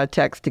through a lot of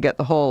text to get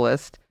the whole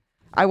list.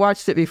 I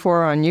watched it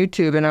before on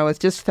YouTube, and I was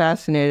just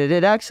fascinated.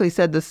 It actually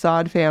said the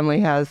Saud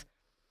family are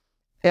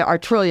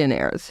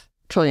trillionaires.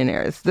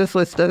 This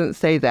list doesn't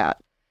say that.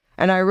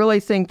 And I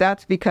really think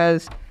that's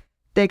because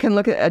they can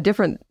look at a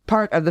different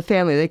part of the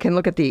family. They can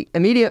look at the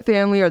immediate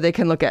family, or they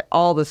can look at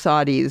all the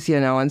Saudis,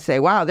 and say,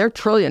 wow, they're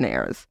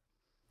trillionaires.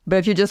 But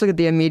if you just look at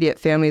the immediate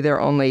family, they're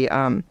only,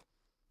 500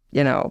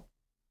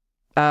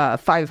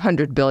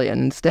 billion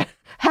instead.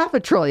 Half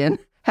a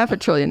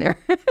trillionaire.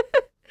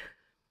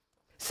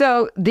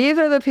 So these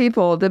are the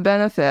people that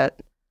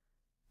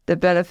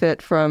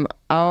benefit from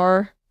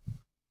our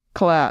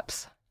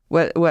collapse.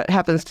 What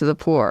happens to the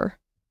poor,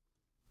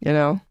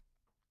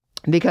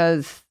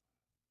 Because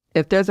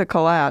if there's a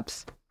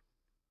collapse,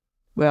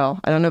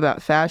 well, I don't know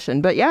about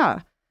fashion, but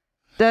yeah,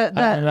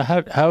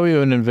 How are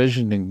you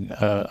envisioning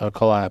a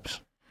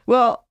collapse?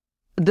 Well,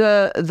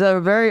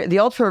 the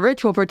ultra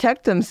rich will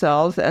protect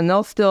themselves, and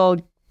they'll still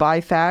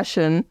buy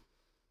fashion,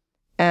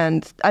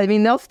 and I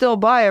mean they'll still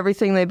buy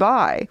everything they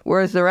buy.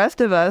 Whereas the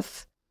rest of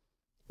us,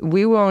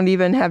 we won't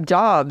even have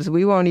jobs.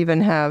 We won't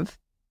even have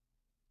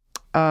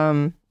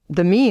the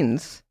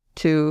means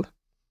to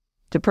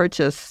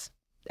purchase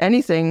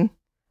anything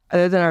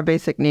other than our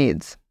basic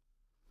needs.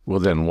 Well,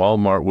 then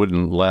Walmart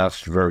wouldn't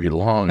last very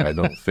long, I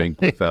don't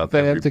think, without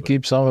They have to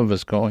keep some of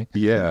us going.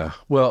 Yeah.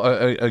 Well,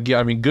 again,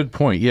 I mean, good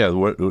point. Yeah,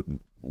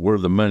 where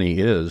the money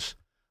is.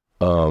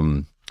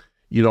 I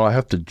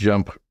have to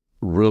jump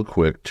real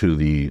quick to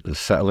the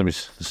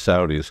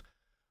Saudis.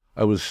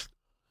 I was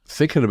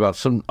thinking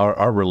about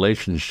our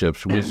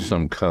relationships with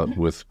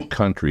with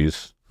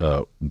countries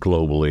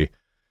globally.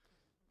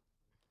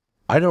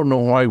 I don't know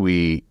why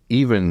we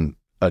even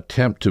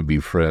attempt to be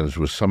friends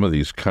with some of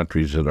these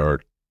countries that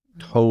are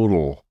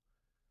total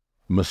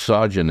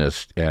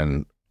misogynist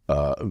and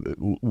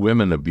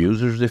women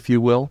abusers, if you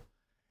will,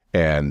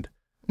 and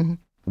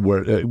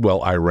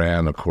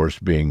Iran, of course,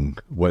 being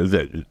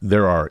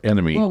they're our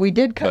enemy. Well, we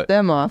did cut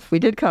them off. We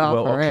did cut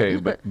off Iran, okay,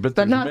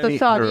 but not the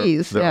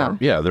Saudis.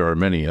 There are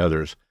many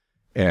others,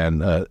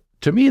 and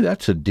to me,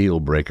 that's a deal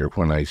breaker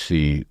when I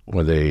see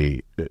when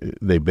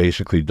they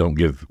basically don't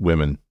give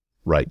women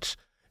rights.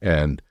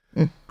 And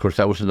of course,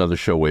 that was another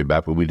show way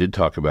back, but we did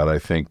talk about, I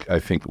think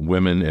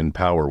women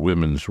empower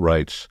women's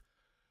rights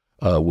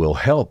will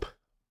help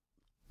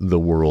the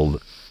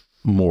world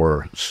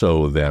more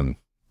so than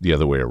the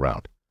other way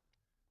around.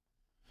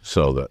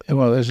 So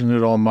well, isn't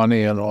it all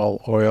money and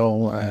all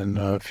oil? And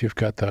if you've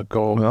got that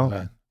gold,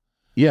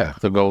 yeah,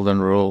 the golden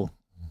rule.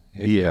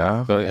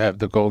 Yeah, they have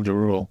the golden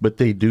rule. But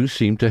they do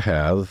seem to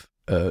have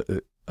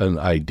an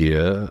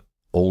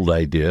old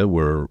idea,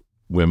 where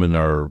women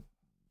are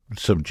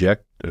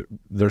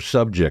they're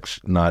subjects,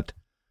 not,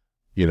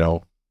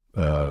 equal.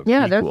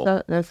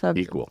 They're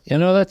subjects. Equal.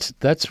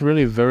 That's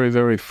really very,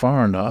 very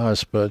foreign to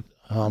us, but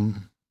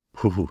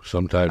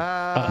sometimes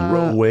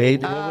Roe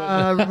Wade.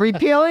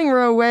 Repealing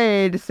Roe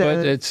Wade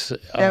says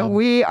that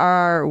we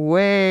are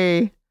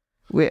way.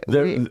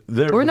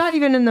 We're not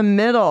even in the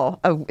middle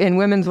in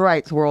women's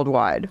rights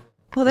worldwide.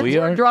 Well,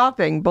 we're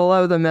dropping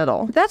below the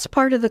middle. That's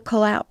part of the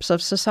collapse of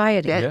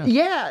society.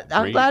 Yeah,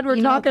 I'm glad we're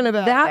talking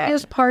about that. That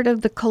is part of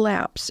the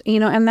collapse,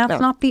 and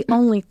that's not the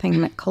only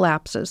thing that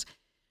collapses.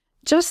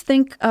 Just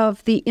think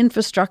of the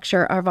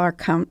infrastructure of our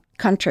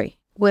country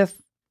with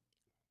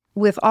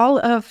all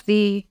of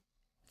the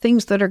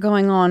things that are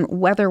going on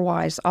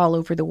weather-wise all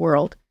over the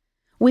world.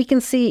 We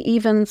can see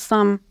even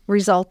some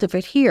result of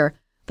it here.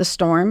 The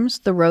storms,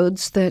 the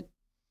roads that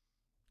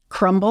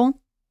crumble,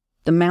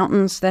 the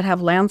mountains that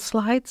have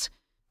landslides,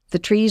 the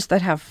trees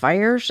that have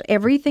fires,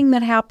 everything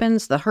that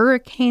happens, the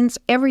hurricanes,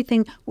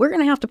 everything. We're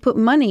going to have to put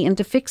money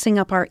into fixing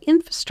up our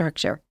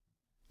infrastructure.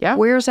 Yeah.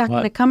 Where is that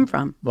going to come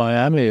from?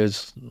 Miami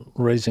is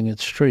raising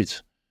its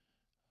streets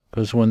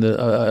because when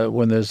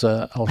there's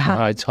a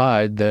high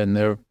tide, then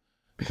they're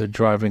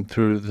driving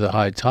through the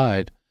high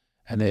tide.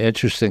 And the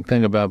interesting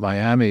thing about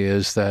Miami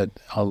is that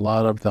a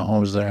lot of the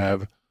homes there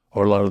have,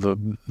 or a lot of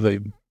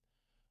the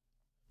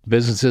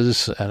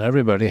businesses and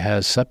everybody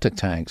has septic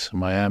tanks.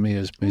 Miami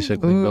is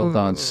basically built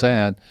on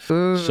sand.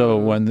 So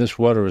when this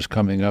water is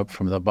coming up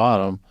from the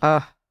bottom,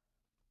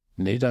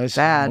 need I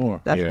say more?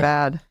 That's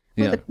bad.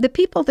 Well, the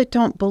people that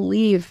don't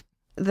believe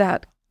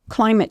that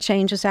climate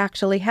change is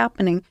actually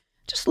happening,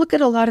 just look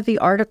at a lot of the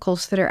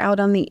articles that are out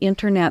on the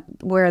internet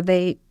where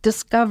they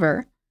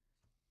discover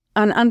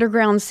an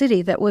underground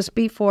city that was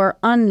before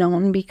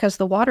unknown because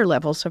the water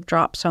levels have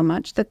dropped so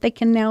much that they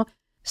can now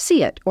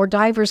see it, or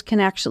divers can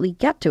actually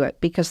get to it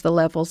because the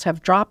levels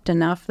have dropped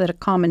enough that a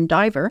common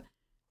diver,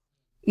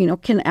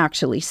 can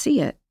actually see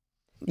it.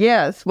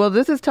 Yes. Well,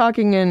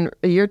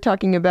 you're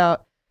talking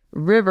about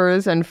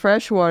rivers and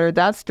fresh water,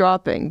 that's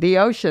dropping. The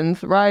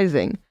oceans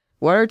rising.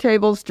 Water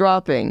tables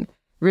dropping,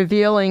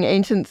 revealing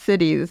ancient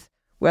cities,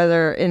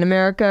 whether in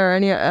America or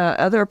any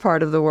other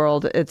part of the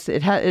world, it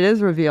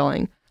is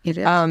revealing. It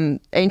is.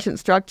 Ancient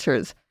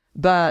structures.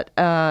 But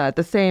at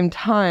the same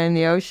time,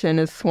 the ocean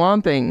is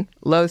swamping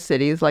low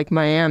cities like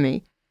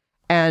Miami,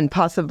 and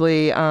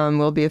possibly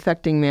will be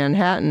affecting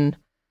Manhattan.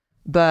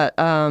 But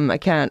I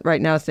can't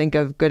right now think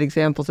of good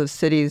examples of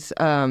cities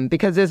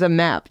because there's a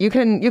map. You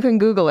can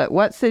Google it.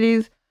 What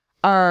cities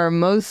are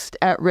most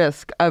at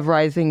risk of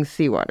rising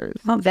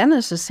seawaters? Well,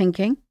 Venice is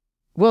sinking.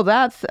 Well,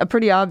 that's a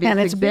pretty obvious and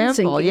it's example. Been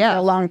sinking for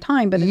a long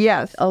time, but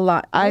it's a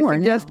lot more I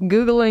suggest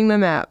Googling the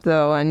map,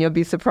 though, and you'll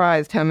be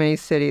surprised how many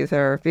cities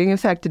are being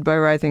affected by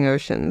rising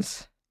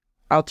oceans.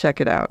 I'll check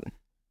it out.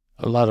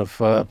 A lot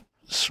of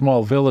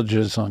small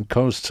villages on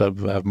coasts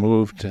have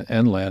moved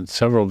inland.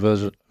 Several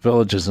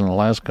villages in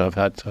Alaska have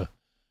had to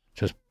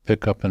just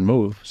pick up and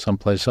move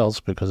someplace else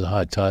because of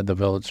high tide. The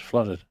village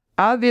flooded.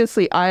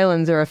 Obviously,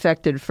 islands are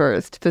affected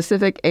first.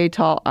 Pacific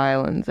Atoll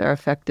Islands are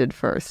affected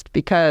first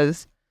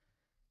because,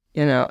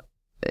 it's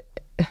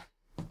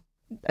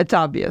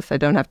obvious. I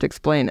don't have to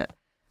explain it.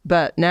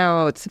 But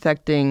now it's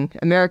affecting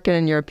American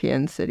and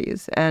European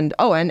cities, and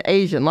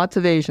Asian, lots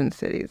of Asian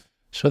cities.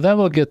 So that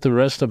will get the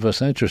rest of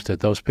us interested.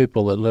 Those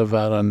people that live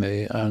out on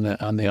the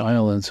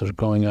islands that are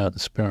going out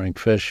and spearing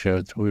fish,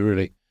 we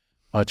really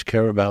much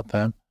care about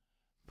them.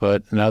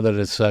 But now that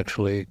it's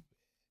actually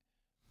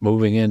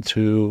moving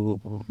into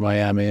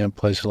Miami and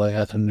places like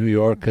that, and New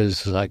York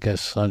is, I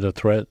guess, under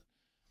threat.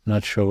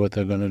 Not sure what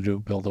they're going to do,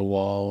 build a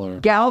wall or...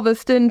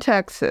 Galveston,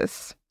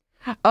 Texas.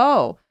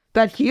 Oh,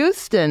 but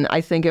Houston,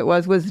 I think it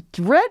was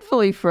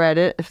dreadfully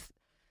flooded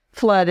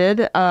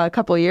a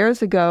couple of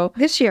years ago.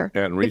 This year.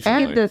 And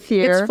recently. And this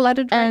year. It's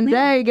flooded right and now.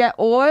 They get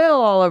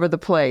oil all over the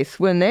place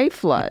when they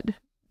flood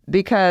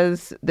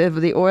because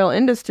of the oil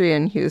industry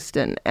in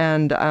Houston.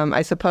 And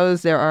I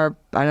suppose there are,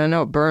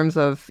 berms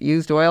of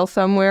used oil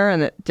somewhere,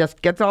 and it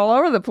just gets all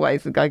over the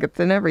place. It gets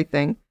in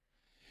everything.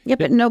 Yeah,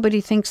 but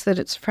nobody thinks that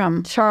it's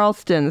from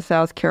Charleston,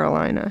 South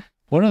Carolina.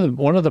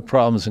 One of the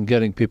problems in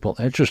getting people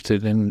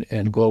interested in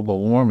global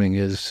warming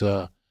is,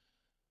 by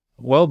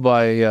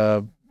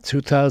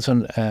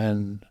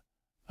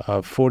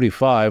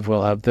 2045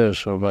 we'll have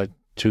this, or by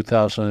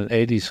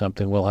 2080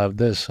 something we'll have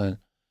this, and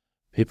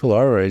people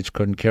our age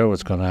couldn't care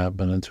what's going to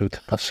happen in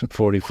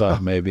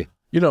 2045 maybe.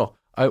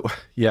 I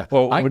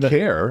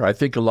care. I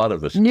think a lot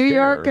of us New care.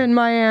 York and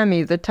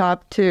Miami, the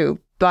top two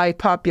by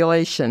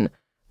population,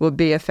 will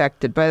be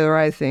affected by the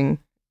rising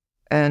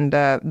and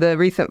the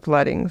recent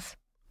floodings.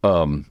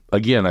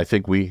 Again, I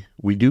think we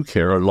do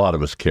care. A lot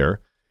of us care,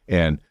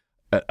 and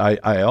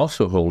I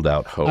also hold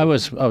out hope. I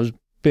was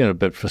being a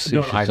bit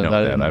facetious. No, I know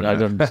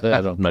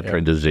that. I'm not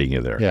trying to zing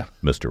you there, yeah.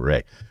 Mr.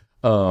 Ray.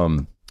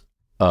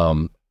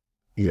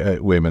 Yeah,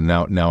 wait a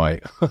minute. Now I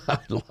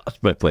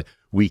lost my place.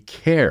 We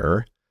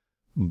care,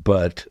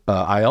 but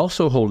I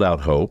also hold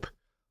out hope.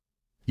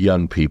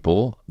 Young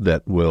people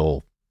that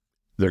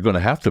they're going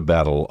to have to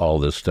battle all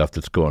this stuff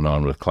that's going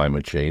on with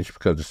climate change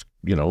because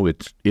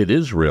it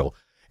is real.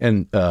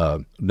 And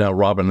now,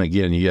 Robin,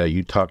 again,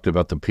 you talked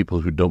about the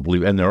people who don't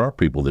believe, and there are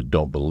people that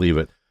don't believe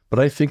it. But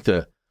I think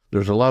that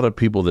there's a lot of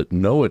people that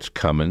know it's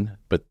coming,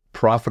 but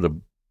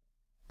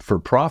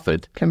can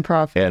profit,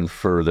 and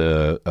for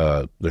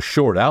the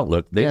short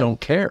outlook, they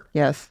don't care.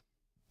 Yes,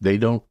 they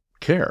don't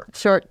care.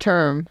 Short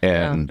term,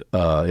 and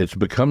it's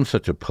become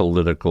such a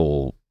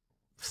political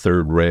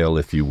third rail,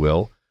 if you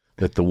will,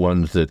 that the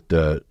ones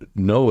that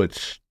know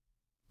it's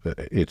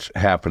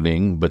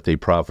happening, but they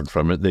profit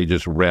from it, they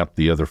just ramp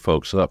the other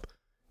folks up.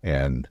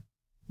 And,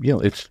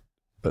 it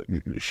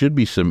should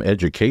be some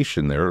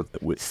education there.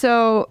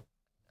 So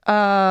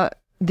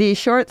the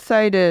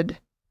short-sighted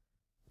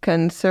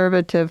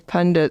conservative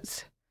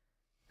pundits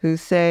who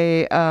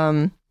say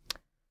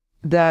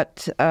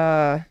that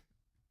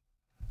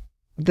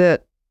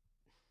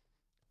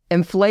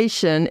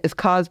inflation is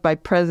caused by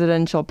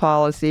presidential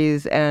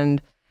policies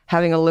and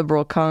having a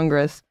liberal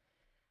Congress,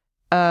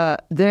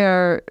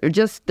 they're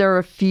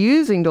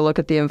refusing to look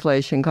at the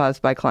inflation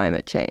caused by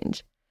climate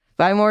change,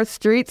 by more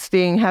streets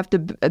being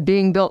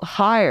built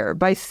higher,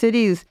 by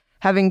cities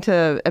having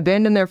to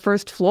abandon their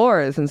first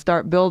floors and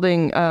start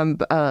building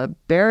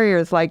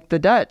barriers like the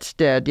Dutch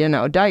did,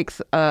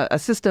 dikes, a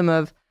system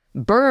of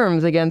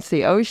berms against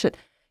the ocean.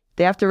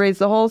 They have to raise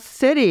the whole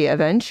city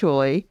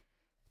eventually,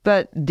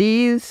 but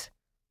the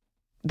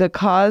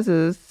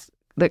causes,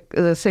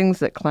 the things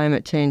that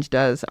climate change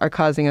does are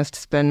causing us to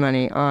spend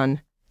money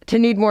to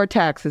need more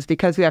taxes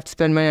because we have to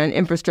spend money on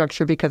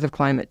infrastructure because of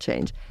climate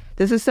change.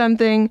 This is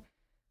something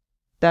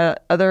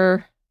that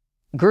other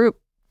group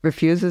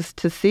refuses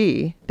to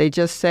see. They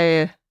just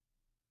say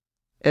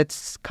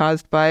it's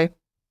caused by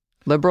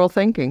liberal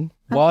thinking.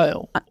 Why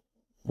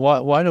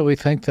do we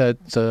think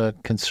that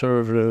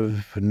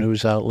conservative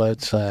news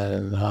outlets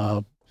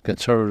and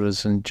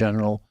conservatives in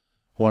general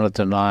want to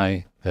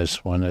deny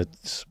this when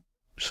it's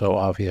so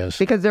obvious?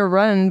 Because they're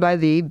run by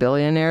the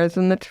billionaires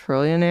and the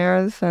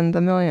trillionaires and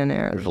the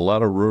millionaires. There's a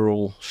lot of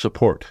rural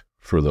support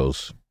for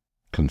those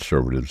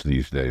conservatives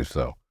these days,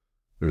 though.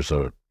 There's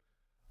a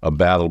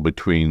battle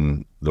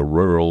between the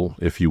rural,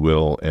 if you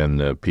will, and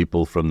the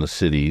people from the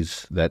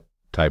cities, that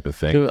type of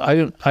thing.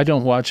 I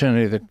don't watch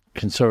any of the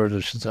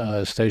conservative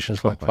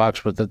stations like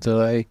Fox, but do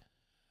they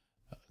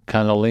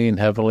kind of lean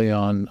heavily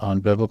on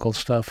biblical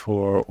stuff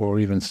or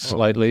even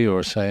slightly,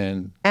 or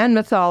saying... And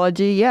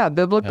mythology,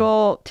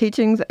 biblical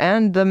teachings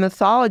and the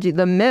mythology,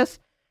 the myth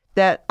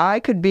that I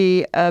could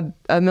be a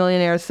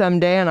millionaire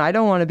someday and I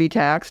don't want to be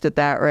taxed at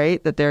that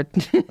rate, that they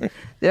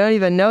don't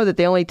even know that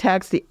they only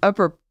tax the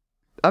upper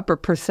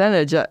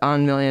percentage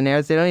on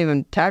millionaires. They don't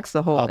even tax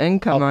the whole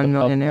income on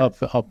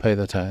millionaires. I'll pay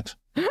the tax.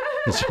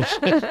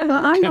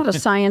 Well, I'm not a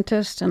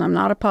scientist and I'm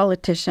not a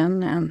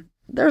politician, and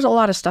there's a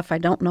lot of stuff I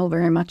don't know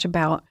very much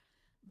about.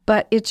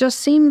 But it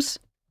just seems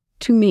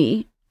to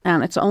me,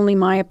 and it's only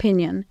my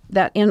opinion,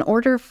 that in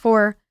order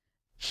for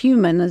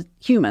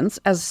humans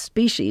as a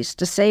species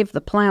to save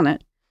the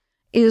planet,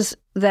 is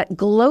that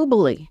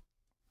globally,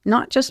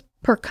 not just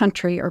per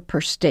country or per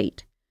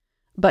state,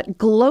 but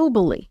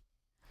globally,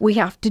 we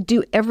have to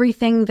do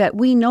everything that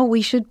we know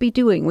we should be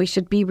doing. We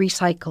should be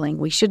recycling.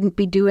 We shouldn't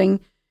be doing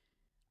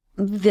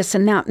this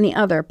and that and the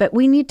other, but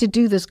we need to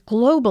do this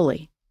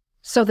globally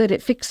so that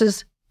it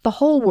fixes the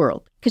whole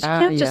world. Because you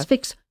can't just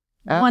fix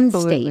one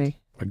state.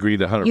 Agreed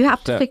 100%. You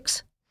have to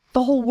fix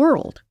the whole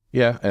world.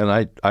 Yeah, and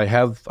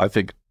I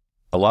think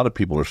a lot of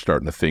people are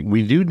starting to think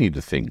we do need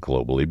to think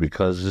globally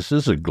because this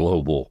is a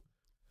global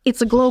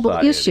It's a global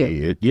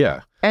society. issue.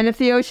 Yeah. And if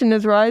the ocean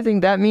is rising,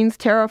 that means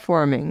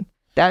terraforming.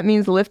 That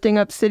means lifting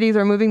up cities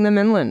or moving them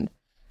inland.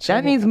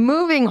 That means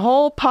moving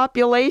whole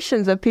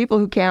populations of people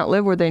who can't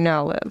live where they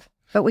now live.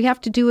 But we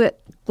have to do it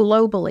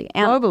globally.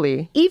 And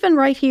Globally. even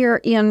right here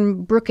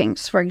in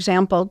Brookings, for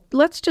example,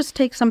 let's just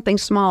take something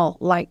small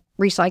like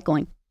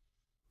recycling.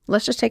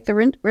 Let's just take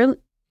the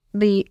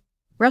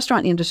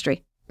restaurant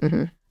industry.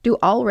 Mm-hmm. Do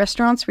all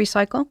restaurants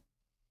recycle?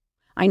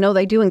 I know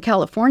they do in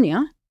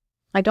California.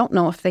 I don't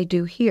know if they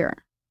do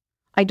here.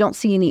 I don't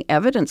see any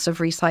evidence of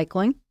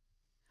recycling.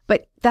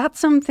 But that's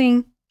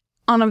something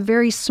on a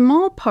very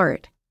small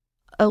part,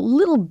 a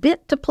little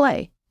bit to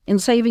play in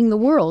saving the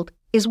world,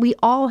 is we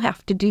all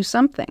have to do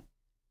something.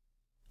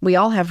 We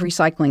all have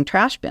recycling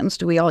trash bins.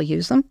 Do we all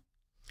use them?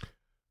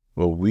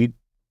 Well,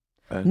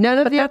 None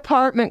of the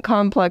apartment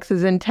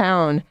complexes in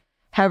town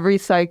have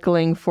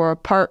recycling for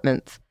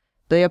apartments.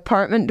 The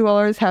apartment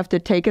dwellers have to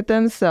take it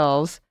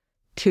themselves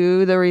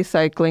to the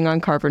recycling on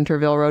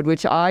Carpenterville Road,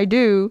 which I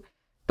do.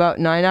 About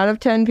 9 out of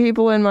 10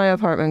 people in my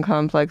apartment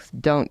complex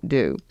don't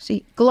do.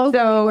 See,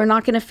 globally, we're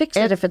not going to fix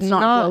it if it's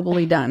not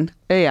globally done.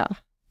 Yeah.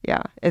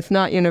 It's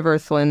not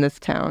universal in this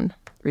town,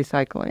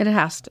 recycling. It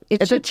has to.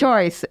 It's a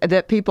choice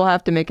that people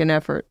have to make an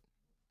effort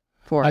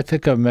for. I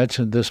think I've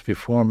mentioned this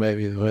before,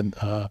 maybe, when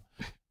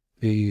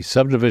the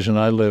subdivision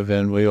I live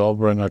in, we all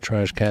bring our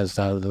trash cans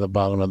down to the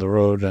bottom of the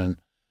road, and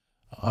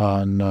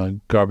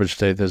on garbage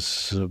day,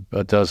 there's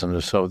a dozen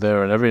or so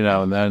there, and every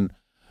now and then,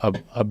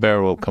 a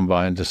bear will come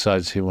by and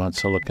decides he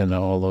wants to look into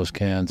all those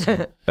cans.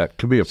 that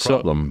could be a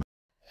problem.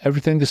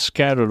 Everything is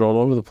scattered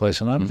all over the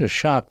place, and I'm just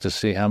shocked to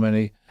see how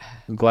many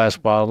glass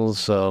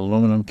bottles,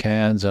 aluminum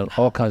cans, and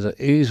all kinds of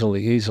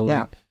easily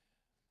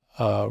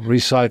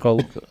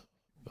recycled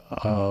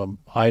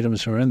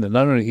items are in there.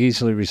 Not only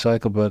easily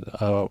recycled, but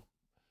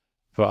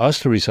for us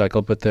to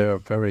recycle, but they're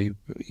very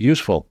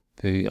useful.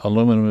 The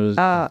aluminum is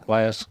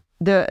glass.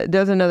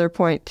 There's another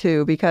point,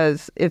 too,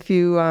 because if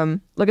you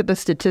look at the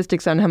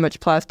statistics on how much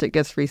plastic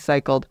gets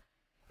recycled,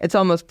 it's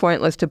almost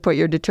pointless to put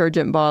your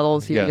detergent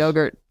bottles, your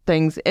yogurt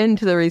things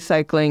into the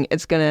recycling.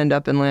 It's going to end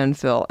up in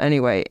landfill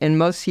anyway, in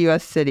most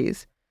U.S.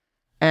 cities.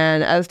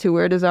 And as to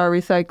where does our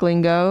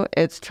recycling go,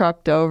 it's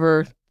trucked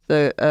over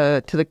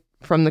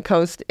from the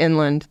coast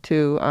inland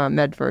to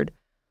Medford.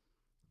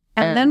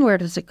 And then where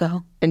does it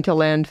go? Into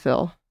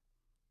landfill.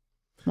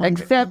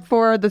 Wonderful. Except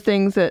for the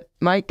things that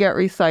might get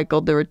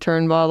recycled, the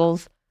return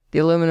bottles, the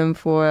aluminum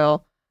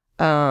foil,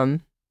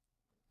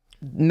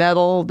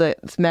 metal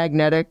that's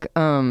magnetic.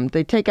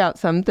 They take out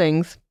some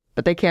things,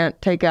 but they can't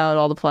take out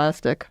all the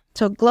plastic.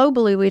 So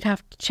globally, we'd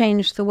have to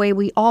change the way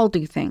we all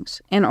do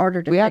things in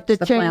order to we fix have to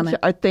the change planet.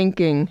 our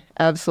thinking.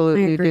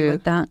 Absolutely, I agree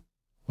with that.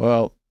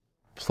 Well,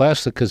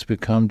 plastic has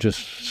become just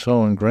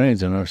so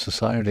ingrained in our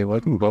society.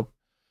 What Too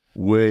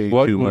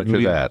much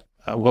of that.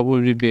 What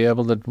would we be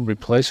able to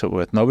replace it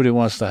with? Nobody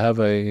wants to have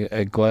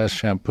a glass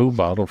shampoo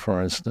bottle, for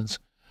instance.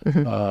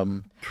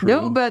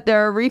 No, but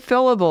there are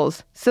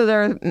refillables. So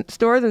there are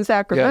stores in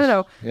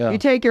Sacramento. Yes, yeah. You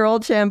take your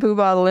old shampoo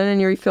bottle in and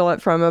you refill it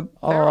from a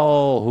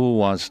barrel. Oh, who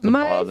wants to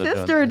My bother doing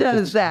sister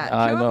does that.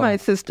 I Two know. of my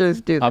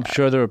sisters do that. I'm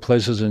sure there are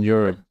places in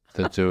Europe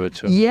that do it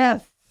too.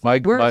 Yes. Where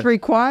it's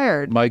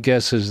required. My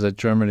guess is that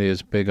Germany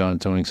is big on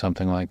doing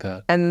something like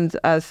that. And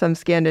some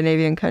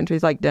Scandinavian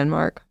countries like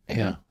Denmark.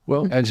 Yeah.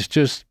 Well, and it's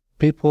just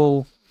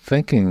people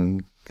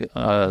thinking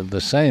the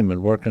same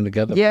and working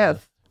together. Yes.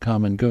 For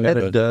common good. And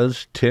it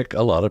does tick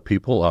a lot of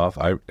people off.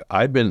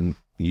 I've been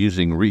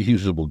using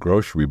reusable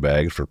grocery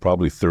bags for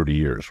probably 30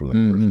 years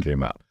when they first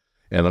came out.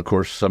 And, of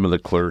course, some of the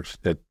clerks,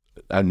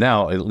 and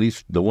now at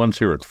least the ones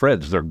here at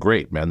Fred's, they're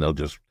great, man. They'll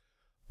just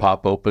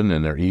pop open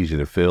and they're easy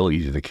to fill,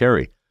 easy to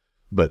carry.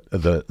 But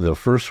the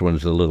first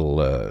ones, the little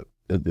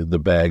the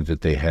bags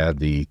that they had,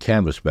 the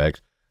canvas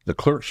bags, the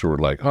clerks were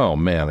like, "Oh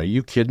man, are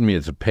you kidding me?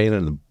 It's a pain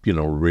in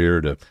the rear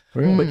to."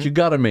 But you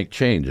got to make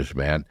changes,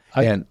 man,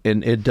 and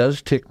it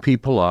does tick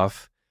people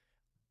off.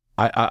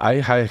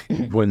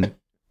 When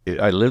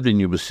I lived in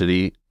Yuba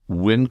City,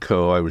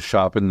 Winco, I was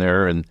shopping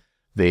there, and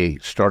they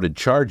started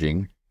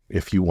charging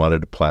if you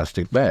wanted a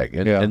plastic bag,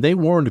 and they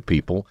warned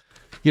people.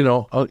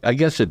 I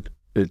guess it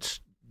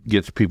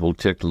gets people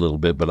ticked a little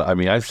bit, but I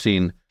mean, I've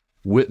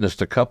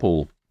witnessed a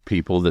couple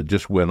people that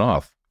just went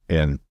off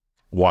and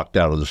walked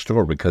out of the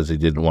store because they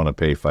didn't want to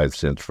pay 5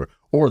 cents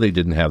or they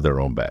didn't have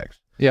their own bags.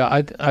 Yeah,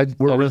 I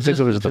don't think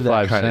it was the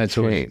 5 cents.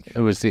 It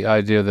was the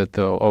idea that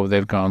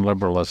they've gone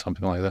liberal or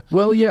something like that.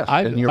 Well, yeah,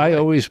 I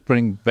always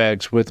bring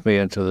bags with me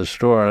into the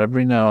store, and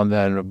every now and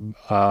then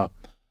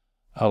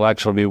I'll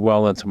actually be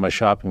well into my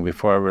shopping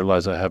before I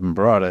realize I haven't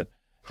brought it.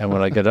 And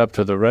when I get up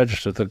to the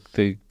register,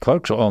 the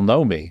clerks all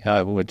know me,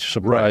 which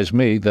surprised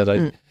me that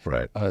I.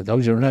 Right. You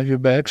don't have your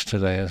bags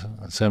today.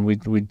 So we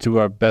do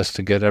our best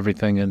to get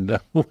everything in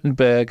one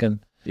bag, and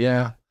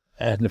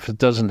And if it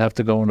doesn't have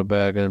to go in a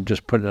bag, I'm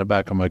just putting it in the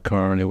back of my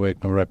car anyway,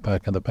 go right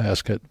back in the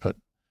basket. But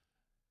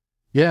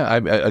yeah,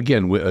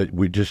 again,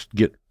 we just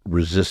get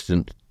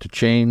resistant to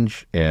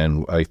change,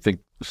 and I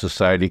think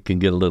society can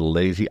get a little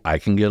lazy. I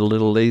can get a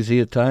little lazy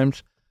at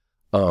times.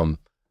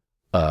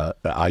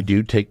 I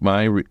do take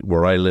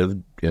where I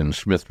live in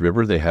Smith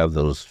River, they have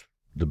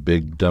the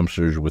big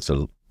dumpsters with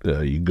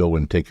you go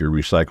and take your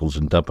recycles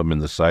and dump them in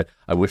the side.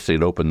 I wish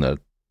they'd open the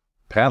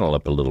panel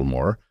up a little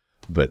more,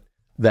 but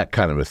that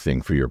kind of a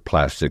thing for your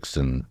plastics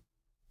and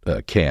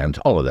cans,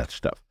 all of that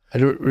stuff. A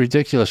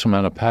ridiculous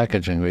amount of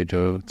packaging we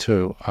do,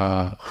 too.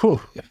 I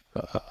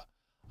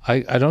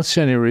don't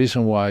see any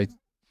reason why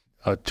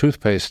a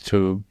toothpaste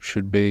tube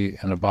should be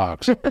in a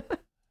box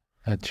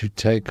that you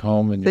take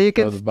home and so you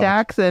could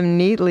stack them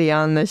neatly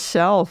on the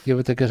shelf. Yeah,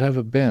 but they could have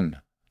a bin.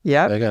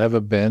 Yep. They could have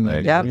a bin.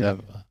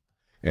 Yep.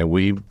 And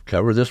we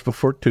covered this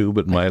before, too,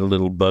 but my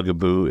little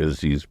bugaboo is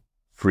these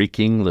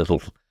freaking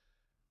little,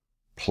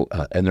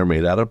 and they're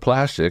made out of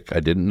plastic. I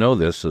didn't know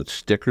this. So it's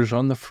stickers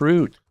on the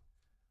fruit.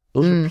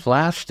 Those are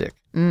plastic.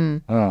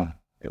 Oh.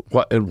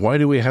 And why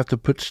do we have to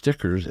put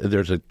stickers?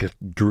 There's a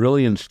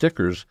trillion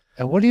stickers.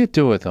 And what do you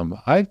do with them?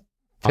 I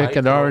pick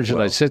an orange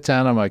and I sit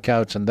down on my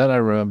couch, and then I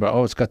remember,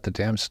 it's got the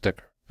damn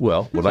sticker.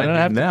 Well, what I don't do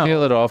have now, to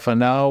peel it off, and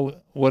now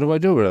what do I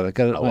do with it? I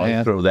got it in my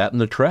hand. Throw that in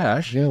the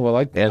trash. Yeah, well,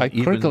 I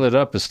crinkle it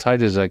up as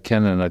tight as I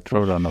can, and I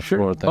throw it on the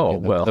floor.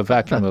 The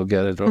vacuum will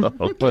get it, or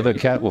the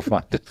cat will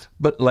find it.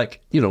 But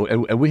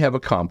and we have a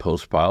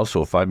compost pile,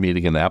 so if I'm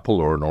eating an apple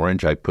or an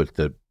orange, I put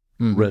the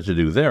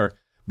residue there.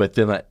 But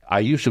then I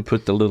used to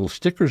put the little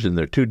stickers in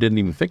there, too. Didn't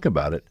even think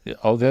about it.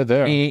 Oh, they're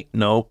there.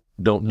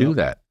 Don't do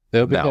that.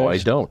 They'll be now there. I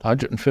don't.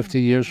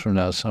 150 years from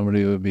now,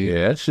 somebody will be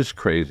it's just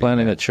crazy.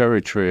 Planting a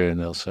cherry tree, and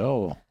they'll say,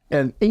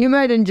 And you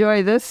might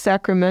enjoy this.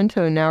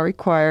 Sacramento now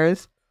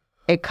requires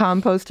a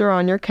composter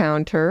on your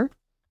counter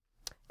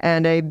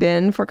and a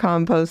bin for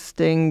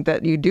composting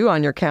that you do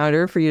on your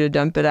counter for you to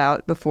dump it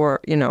out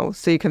before,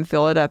 so you can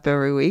fill it up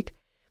every week.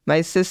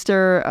 My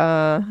sister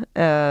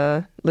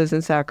lives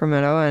in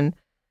Sacramento, and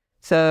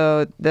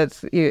so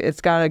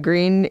it's got a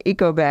green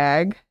eco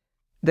bag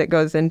that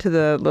goes into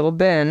the little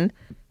bin,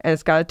 and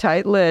it's got a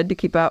tight lid to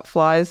keep out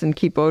flies and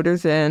keep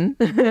odors in.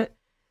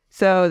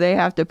 So they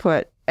have to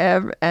put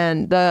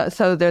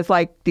so there's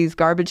like these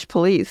garbage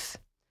police.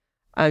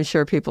 I'm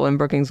sure people in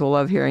Brookings will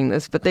love hearing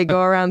this, but they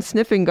go around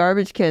sniffing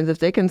garbage cans. If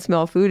they can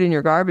smell food in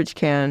your garbage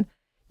can,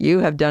 you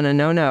have done a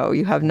no-no.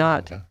 You have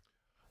not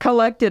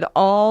collected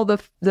all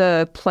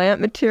the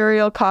plant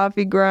material,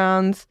 coffee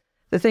grounds,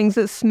 the things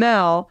that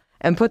smell,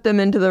 and put them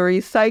into the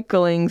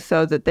recycling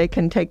so that they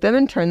can take them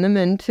and turn them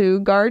into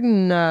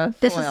garden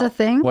This soil. is a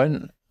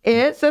thing?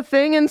 It's a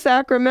thing in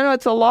Sacramento.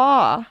 It's a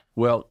law.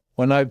 Well,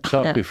 when I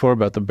talked before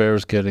about the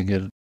bears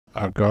getting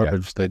our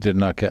garbage, they did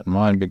not get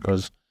mine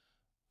because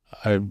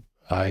I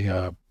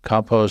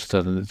compost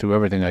and do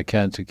everything I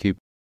can to keep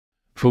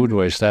food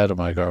waste out of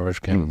my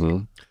garbage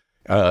can.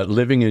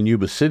 Living in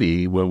Yuba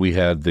City, when we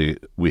had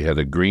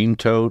a green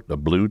tote, a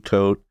blue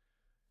tote,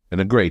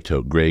 and a gray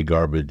tote. Gray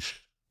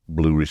garbage,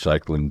 blue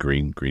recycling,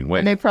 green waste.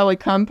 And they probably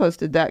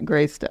composted that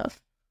gray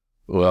stuff.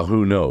 Well,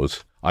 who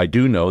knows? I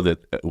do know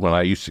that when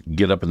I used to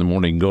get up in the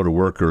morning and go to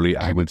work early,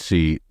 I would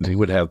see they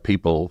would have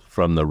people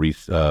from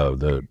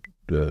the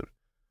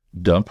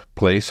dump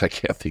place. I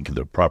can't think of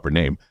the proper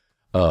name,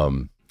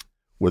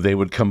 where they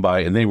would come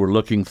by and they were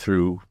looking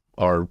through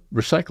our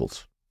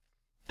recycles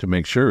to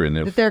make sure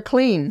that they're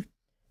clean,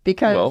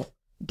 because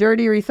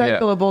dirty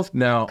recyclables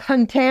now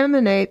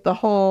contaminate the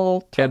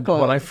whole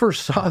truckload. And when I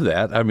first saw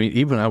that, I mean,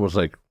 even I was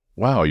like,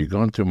 "Wow, you're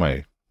going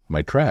through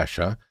my trash,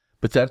 huh?"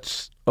 But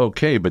that's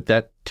okay. But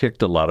that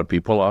ticked a lot of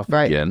people off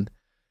again.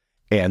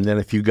 And then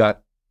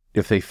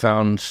if they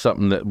found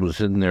something that was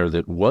in there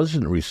that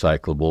wasn't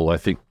recyclable, I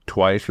think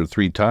twice or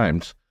three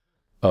times,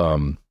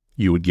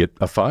 you would get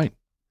a fine.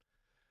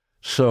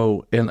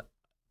 So, and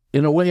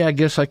in a way, I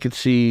guess I could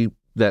see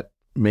that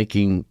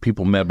making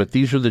people mad. But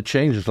these are the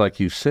changes, like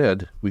you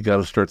said, we got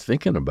to start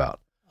thinking about.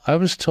 I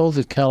was told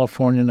that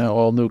California now,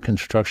 all new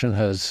construction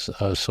has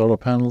solar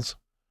panels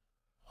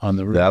on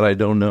the roof. That I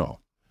don't know.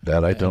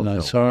 I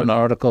saw an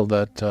article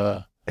that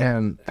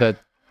that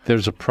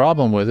there's a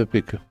problem with it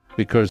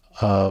because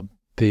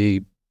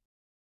the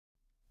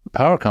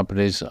power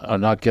companies are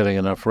not getting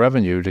enough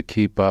revenue to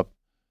keep up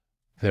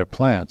their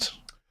plants.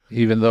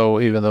 Even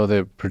though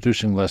they're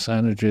producing less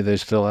energy, they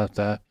still have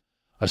to have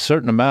a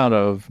certain amount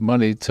of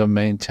money to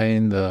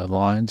maintain the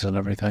lines and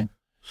everything.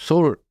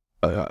 Solar,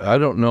 I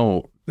don't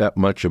know that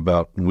much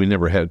about. We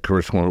never had. Of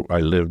course, when I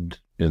lived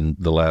in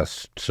the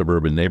last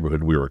suburban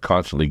neighborhood, we were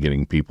constantly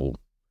getting people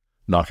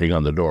knocking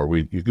on the door.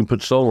 You can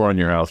put solar on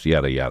your house,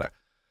 yada, yada.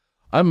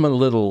 I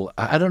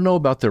don't know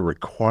about they're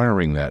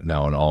requiring that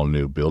now in all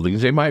new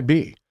buildings. They might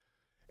be.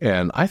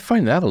 And I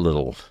find that a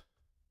little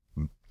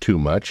too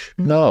much.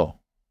 No.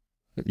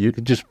 You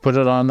could just put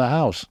it on the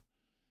house.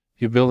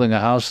 You're building a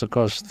house that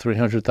costs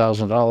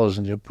 $300,000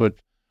 and you put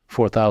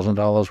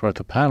 $4,000 worth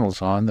of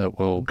panels on that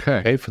will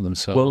pay for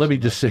themselves. Well, let me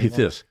just say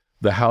this.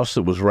 The house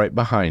that was right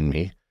behind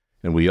me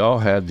and we all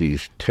had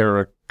these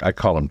I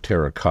call them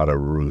terracotta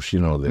roofs,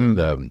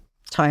 the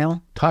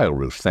tile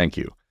roofs. Thank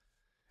you.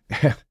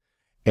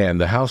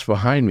 And the house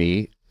behind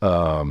me,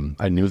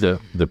 I knew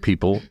the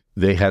people,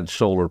 they had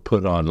solar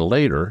put on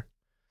later,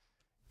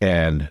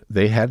 and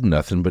they had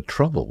nothing but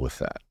trouble with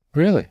that.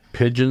 Really?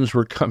 Pigeons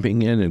were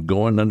coming in and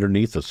going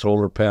underneath the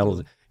solar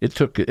panels.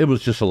 It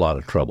was just a lot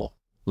of trouble.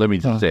 Let me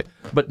just say.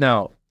 But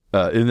now,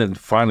 and then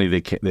finally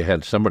they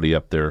had somebody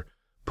up there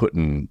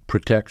putting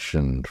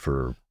protection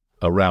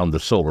around the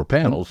solar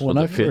panels so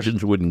the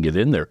pigeons wouldn't get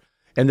in there.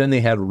 And then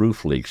they had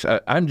roof leaks.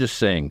 I'm just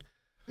saying,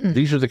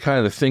 these are the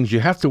kind of things you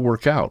have to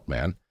work out,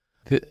 man.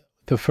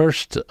 The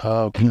first,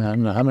 I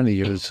don't know how many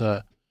years,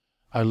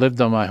 I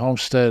lived on my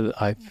homestead.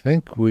 I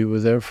think we were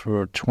there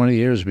for 20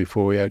 years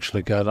before we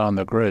actually got on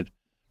the grid.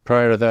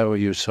 Prior to that,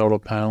 we used solar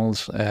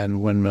panels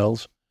and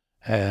windmills.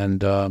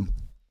 And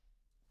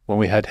when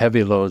we had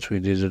heavy loads, we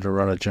needed to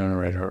run a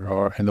generator.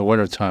 Or in the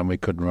wintertime, we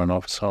couldn't run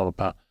off a solar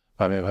panel.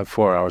 I mean, we had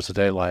 4 hours of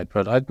daylight.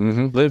 But I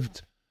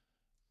lived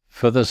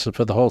for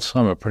the whole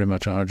summer pretty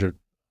much 100%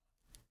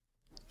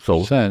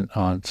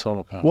 on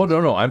solar panels. Well,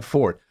 no, I'm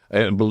for it.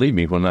 And believe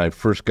me, when I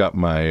first got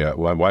my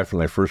wife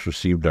and I first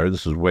received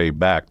this is way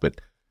back, but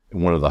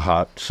in one of the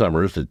hot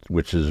summers,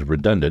 which is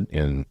redundant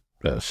in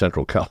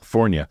Central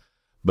California,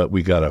 but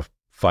we got a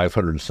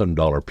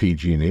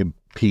 $500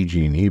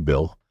 PG&E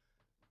bill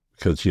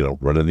because,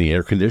 running the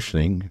air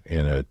conditioning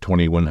in a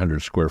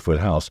 2,100 square foot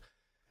house.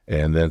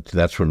 And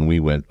that's when we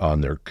went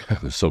on their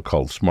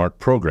so-called SMART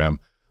program.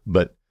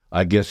 But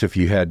I guess if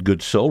you had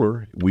good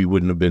solar, we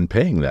wouldn't have been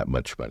paying that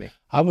much money.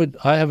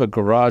 I have a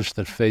garage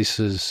that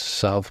faces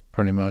south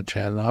pretty much,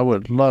 and I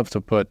would love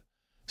to put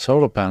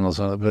solar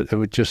panels on it, but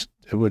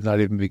it would not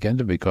even begin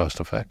to be cost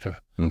effective.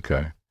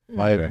 Okay.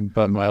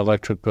 But my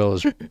electric bill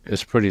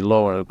is pretty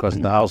low, and it costs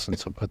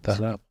thousands to put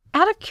that up.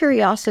 Out of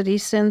curiosity,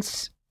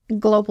 since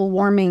global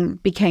warming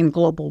became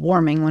global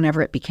warming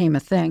whenever it became a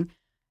thing,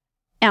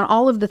 and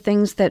all of the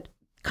things that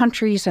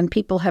countries and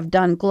people have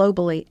done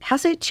globally,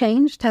 has it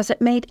changed? Has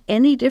it made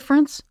any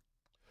difference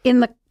in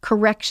the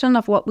correction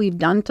of what we've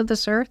done to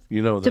this earth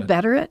to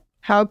better it?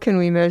 How can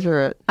we measure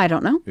it? I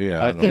don't know.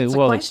 Yeah, it's a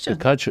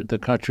question. The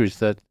countries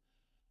that,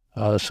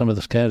 some of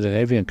the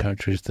Scandinavian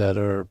countries that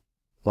are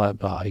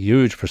a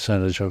huge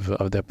percentage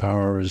of their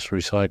power is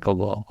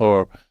recyclable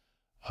or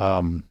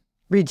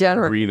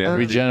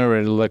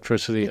regenerated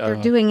electricity. They're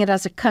doing it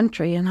as a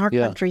country, and our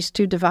country's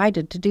too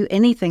divided to do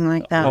anything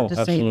like that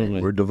to save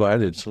it. We're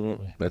divided.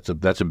 Absolutely.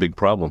 That's a big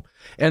problem.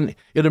 And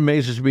it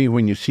amazes me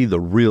when you see the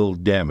real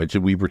damage,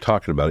 and we were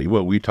talking about it.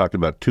 Well, we talked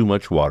about too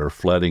much water,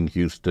 flooding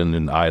Houston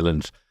and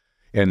islands.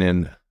 And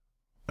in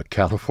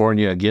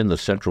California, again, the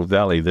Central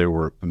Valley, there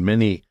were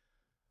many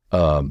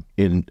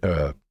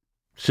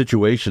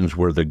situations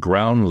where the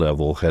ground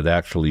level had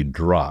actually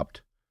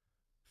dropped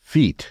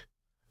feet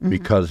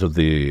because of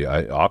the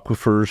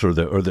aquifers or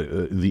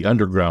the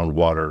underground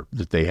water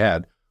that they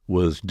had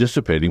was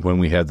dissipating when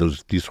we had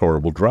these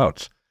horrible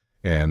droughts.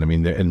 And I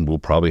mean, and we'll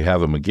probably have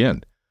them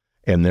again.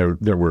 And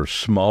there were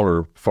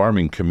smaller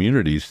farming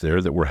communities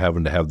there that were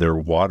having to have their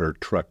water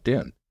trucked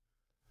in.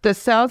 The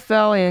South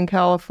Valley in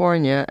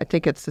California, I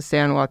think it's the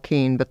San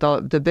Joaquin, but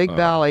the Big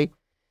Valley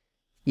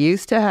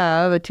used to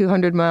have a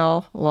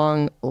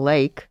 200-mile-long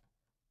lake,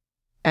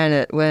 and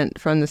it went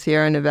from the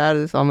Sierra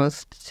Nevadas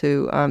almost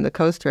to the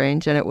Coast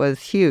Range, and it was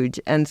huge.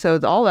 And so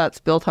all that's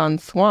built on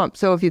swamp.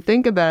 So if you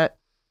think about it,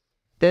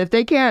 that if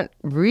they can't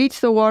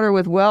reach the water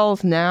with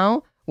wells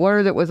now,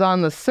 water that was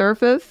on the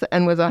surface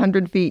and was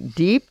 100 feet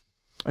deep,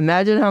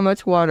 imagine how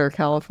much water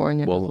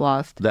California has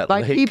lost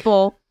by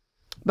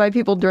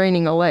people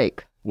draining a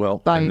lake.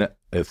 Well,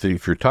 if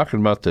you're talking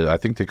about I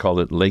think they called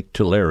it Lake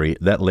Tulare,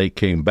 that lake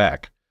came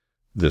back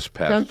this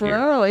past year.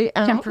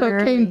 And also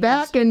came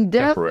back in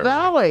Death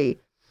Valley.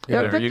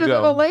 Yeah, there are pictures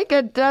of a lake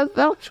at Death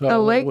Valley. So the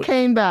lake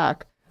came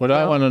back. What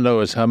I want to know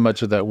is how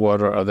much of that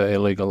water are the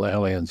illegal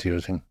aliens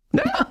using?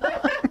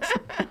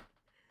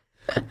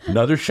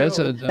 Another show.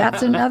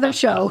 That's another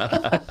show.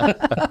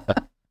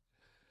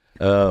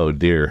 Oh,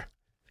 dear.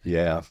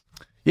 Yeah.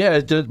 Yeah,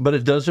 but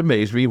it does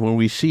amaze me when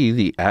we see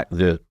the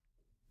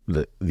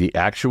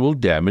actual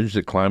damage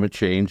that climate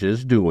change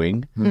is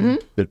doing,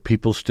 that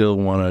people still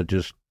want to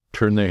just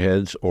turn their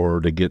heads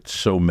or to get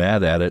so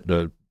mad at it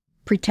to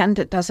pretend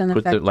it doesn't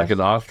affect like an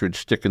ostrich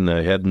sticking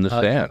the head in the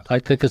sand. I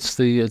think it's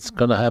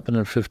going to happen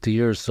in 50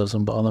 years.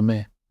 Doesn't bother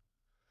me.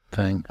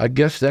 Thing. I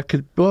guess that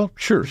could. Well,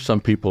 sure.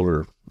 Some people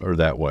are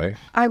that way.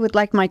 I would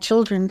like my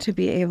children to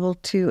be able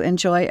to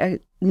enjoy a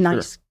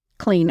nice,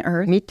 clean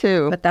earth. Me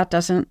too. But that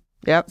doesn't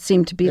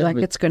seem to be like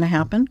it's going to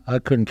happen. I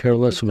couldn't care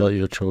less about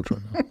your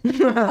children.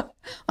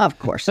 Of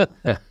course.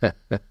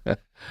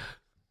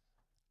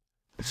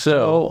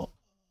 So,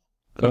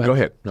 go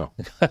ahead. No,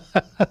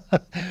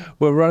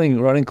 we're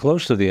running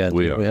close to the end.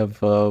 We are. We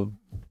have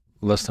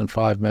less than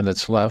 5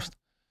 minutes left.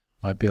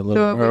 Might be a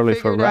little early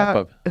for wrap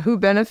up. Who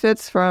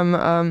benefits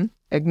from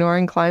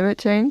ignoring climate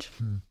change?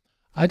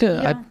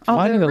 I'm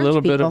finding a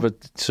little bit of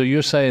it. So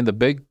you're saying the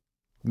big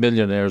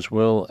millionaires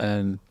will,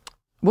 and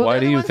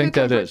why do you think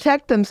that is?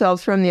 Protect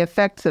themselves from the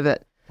effects of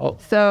it. Oh.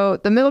 So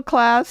the middle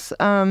class,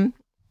 I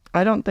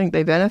don't think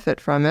they benefit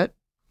from it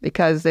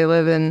because they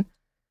live in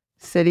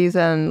cities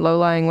and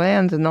low-lying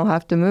lands and they'll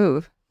have to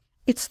move.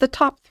 It's the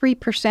top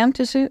 3%,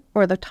 is it?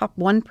 Or the top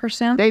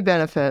 1%? They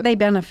benefit. They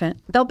benefit.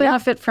 They'll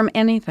benefit from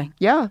anything.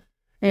 Yeah.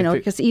 You know,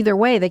 because either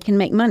way, they can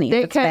make money.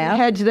 They can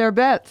hedge their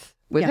bets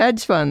with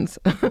hedge funds.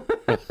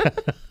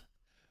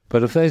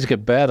 But if things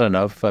get bad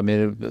enough, I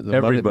mean,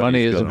 the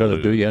money isn't going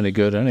to do you any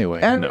good anyway.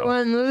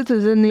 Everyone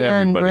loses in the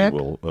end, Rick.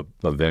 Everybody will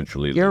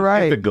eventually You're lose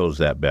right. if it goes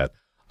that bad.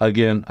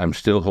 Again, I'm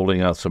still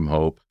holding out some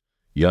hope.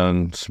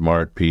 Young,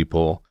 smart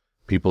people,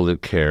 people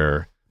that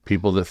care,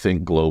 people that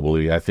think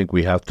globally. I think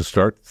we have to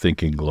start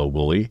thinking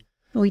globally.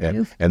 We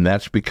do. And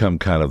that's become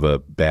kind of a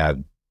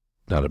bad,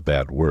 not a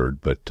bad word,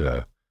 but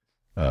a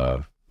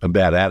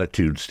bad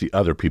attitude to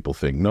other people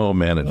think, no,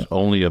 man, it's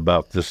only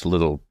about this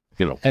little,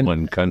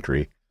 one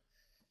country.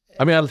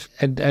 I mean,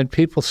 and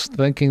people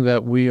thinking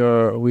that we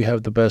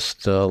have the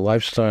best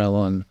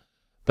lifestyle and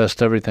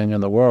best everything in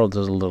the world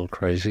is a little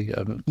crazy.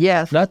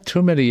 Yes. Not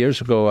too many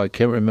years ago, I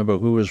can't remember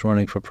who was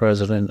running for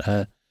president,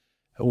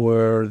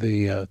 where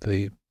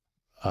the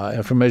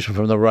information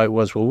from the right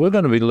was, well, we're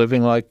going to be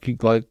living like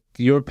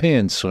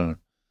Europeans soon,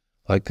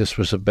 like this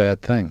was a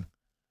bad thing.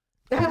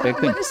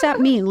 What does that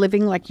mean,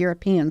 living like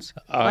Europeans?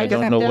 I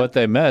don't know what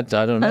they meant.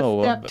 I don't know.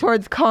 A step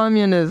towards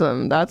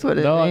communism. That's what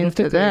it means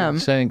to them.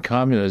 Saying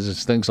communism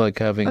is things like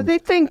having... They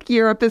think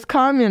Europe is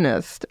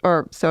communist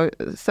or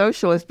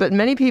socialist, but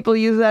many people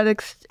use that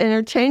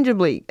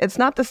interchangeably. It's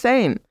not the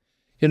same.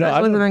 I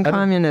live in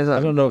communism.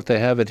 I don't know if they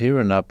have it here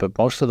or not, but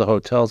most of the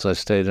hotels I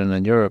stayed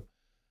in Europe,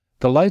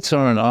 the lights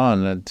aren't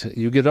on. And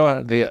you get out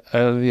of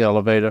the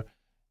elevator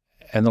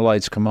and the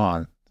lights come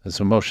on. There's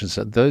emotions.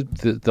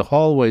 The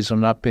hallways are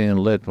not being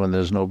lit when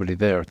there's nobody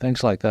there.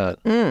 Things like that.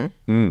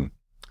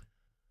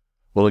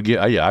 Well, again,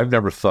 I've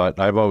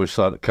always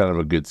thought it kind of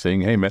a good thing.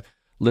 Hey, man,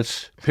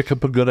 let's pick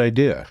up a good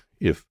idea.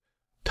 If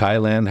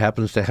Thailand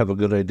happens to have a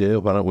good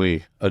idea, why don't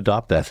we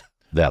adopt that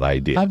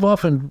idea? I've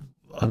often,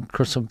 of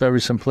course, I'm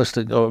very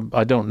simplistic.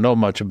 I don't know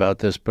much about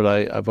this, but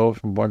I've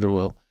often wondered,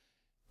 well,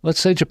 let's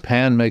say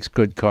Japan makes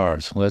good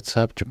cars. Let's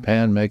have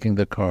Japan making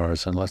the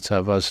cars, and let's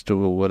have us do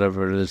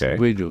whatever it is that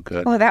we do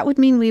good. Well, that would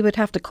mean we would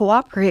have to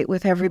cooperate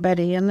with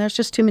everybody, and there's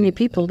just too many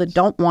people that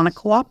don't want to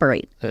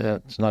cooperate.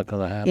 It's not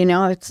going to happen.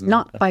 It's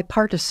not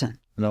bipartisan.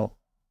 No.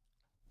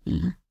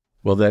 Mm-hmm.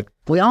 Well,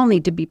 we all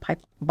need to be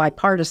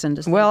bipartisan.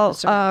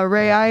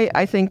 Ray,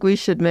 I think we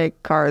should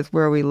make cars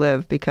where we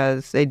live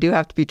because they do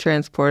have to be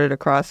transported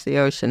across the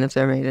ocean if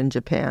they're made in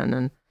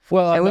Japan.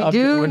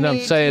 I'm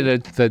saying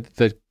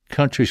that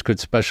countries could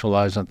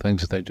specialize on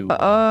things that they do.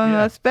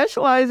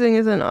 Specializing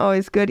isn't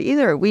always good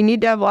either. We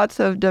need to have lots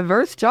of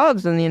diverse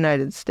jobs in the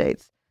United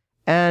States.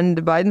 And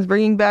Biden's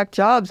bringing back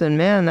jobs. And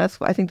man, I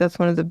think that's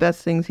one of the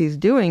best things he's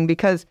doing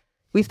because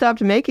we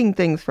stopped making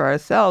things for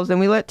ourselves and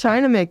we let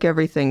China make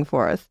everything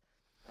for us.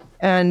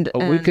 And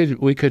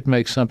we could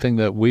make something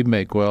that we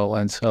make well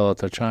and sell it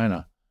to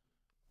China.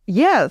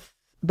 Yes,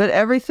 but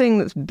everything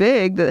that's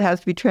big that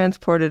has to be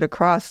transported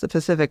across the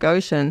Pacific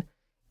Ocean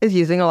is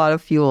using a lot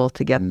of fuel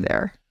to get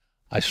there.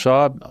 I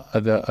saw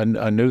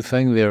a new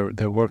thing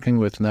they're working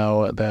with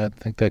now that I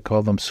think they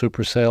call them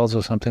super sails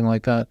or something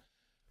like that,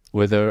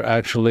 where they're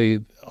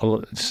actually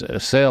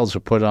sails are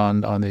put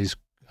on these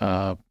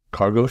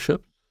cargo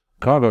ships.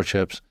 Cargo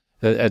ships.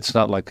 It's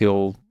not like the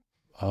old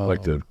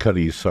like the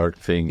Cuddy Sark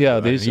thing. Yeah,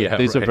 these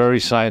are very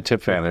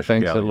scientific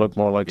things that look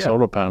more like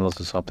solar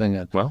panels or something.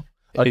 And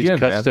it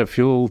cuts their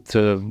fuel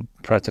to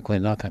practically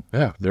nothing.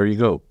 Yeah, there you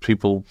go.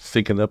 People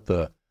thinking up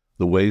the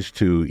ways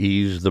to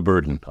ease the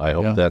burden. I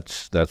hope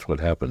that's what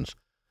happens.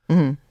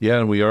 Mm-hmm. Yeah,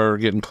 and we are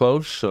getting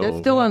close. So there's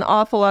still an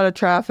awful lot of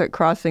traffic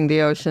crossing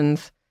the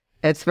oceans.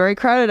 It's very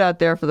crowded out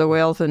there for the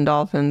whales and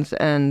dolphins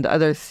and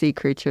other sea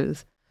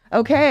creatures.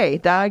 Okay,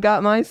 I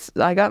got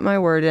my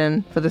word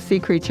in for the sea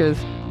creatures.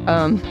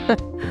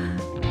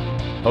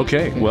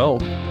 Okay,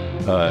 well,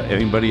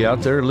 anybody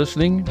out there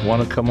listening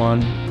want to come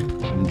on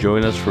and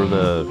join us for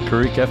the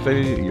Curry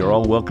Café? You're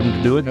all welcome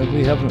to do it.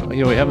 We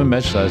haven't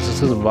mentioned that.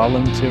 This is a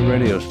volunteer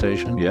radio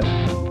station. Yeah.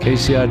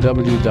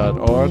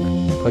 KCIW.org.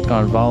 Click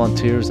on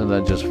volunteers and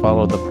then just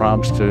follow the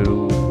prompts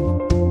to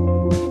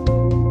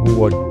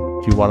what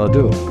you want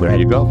to do. There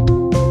you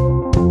go.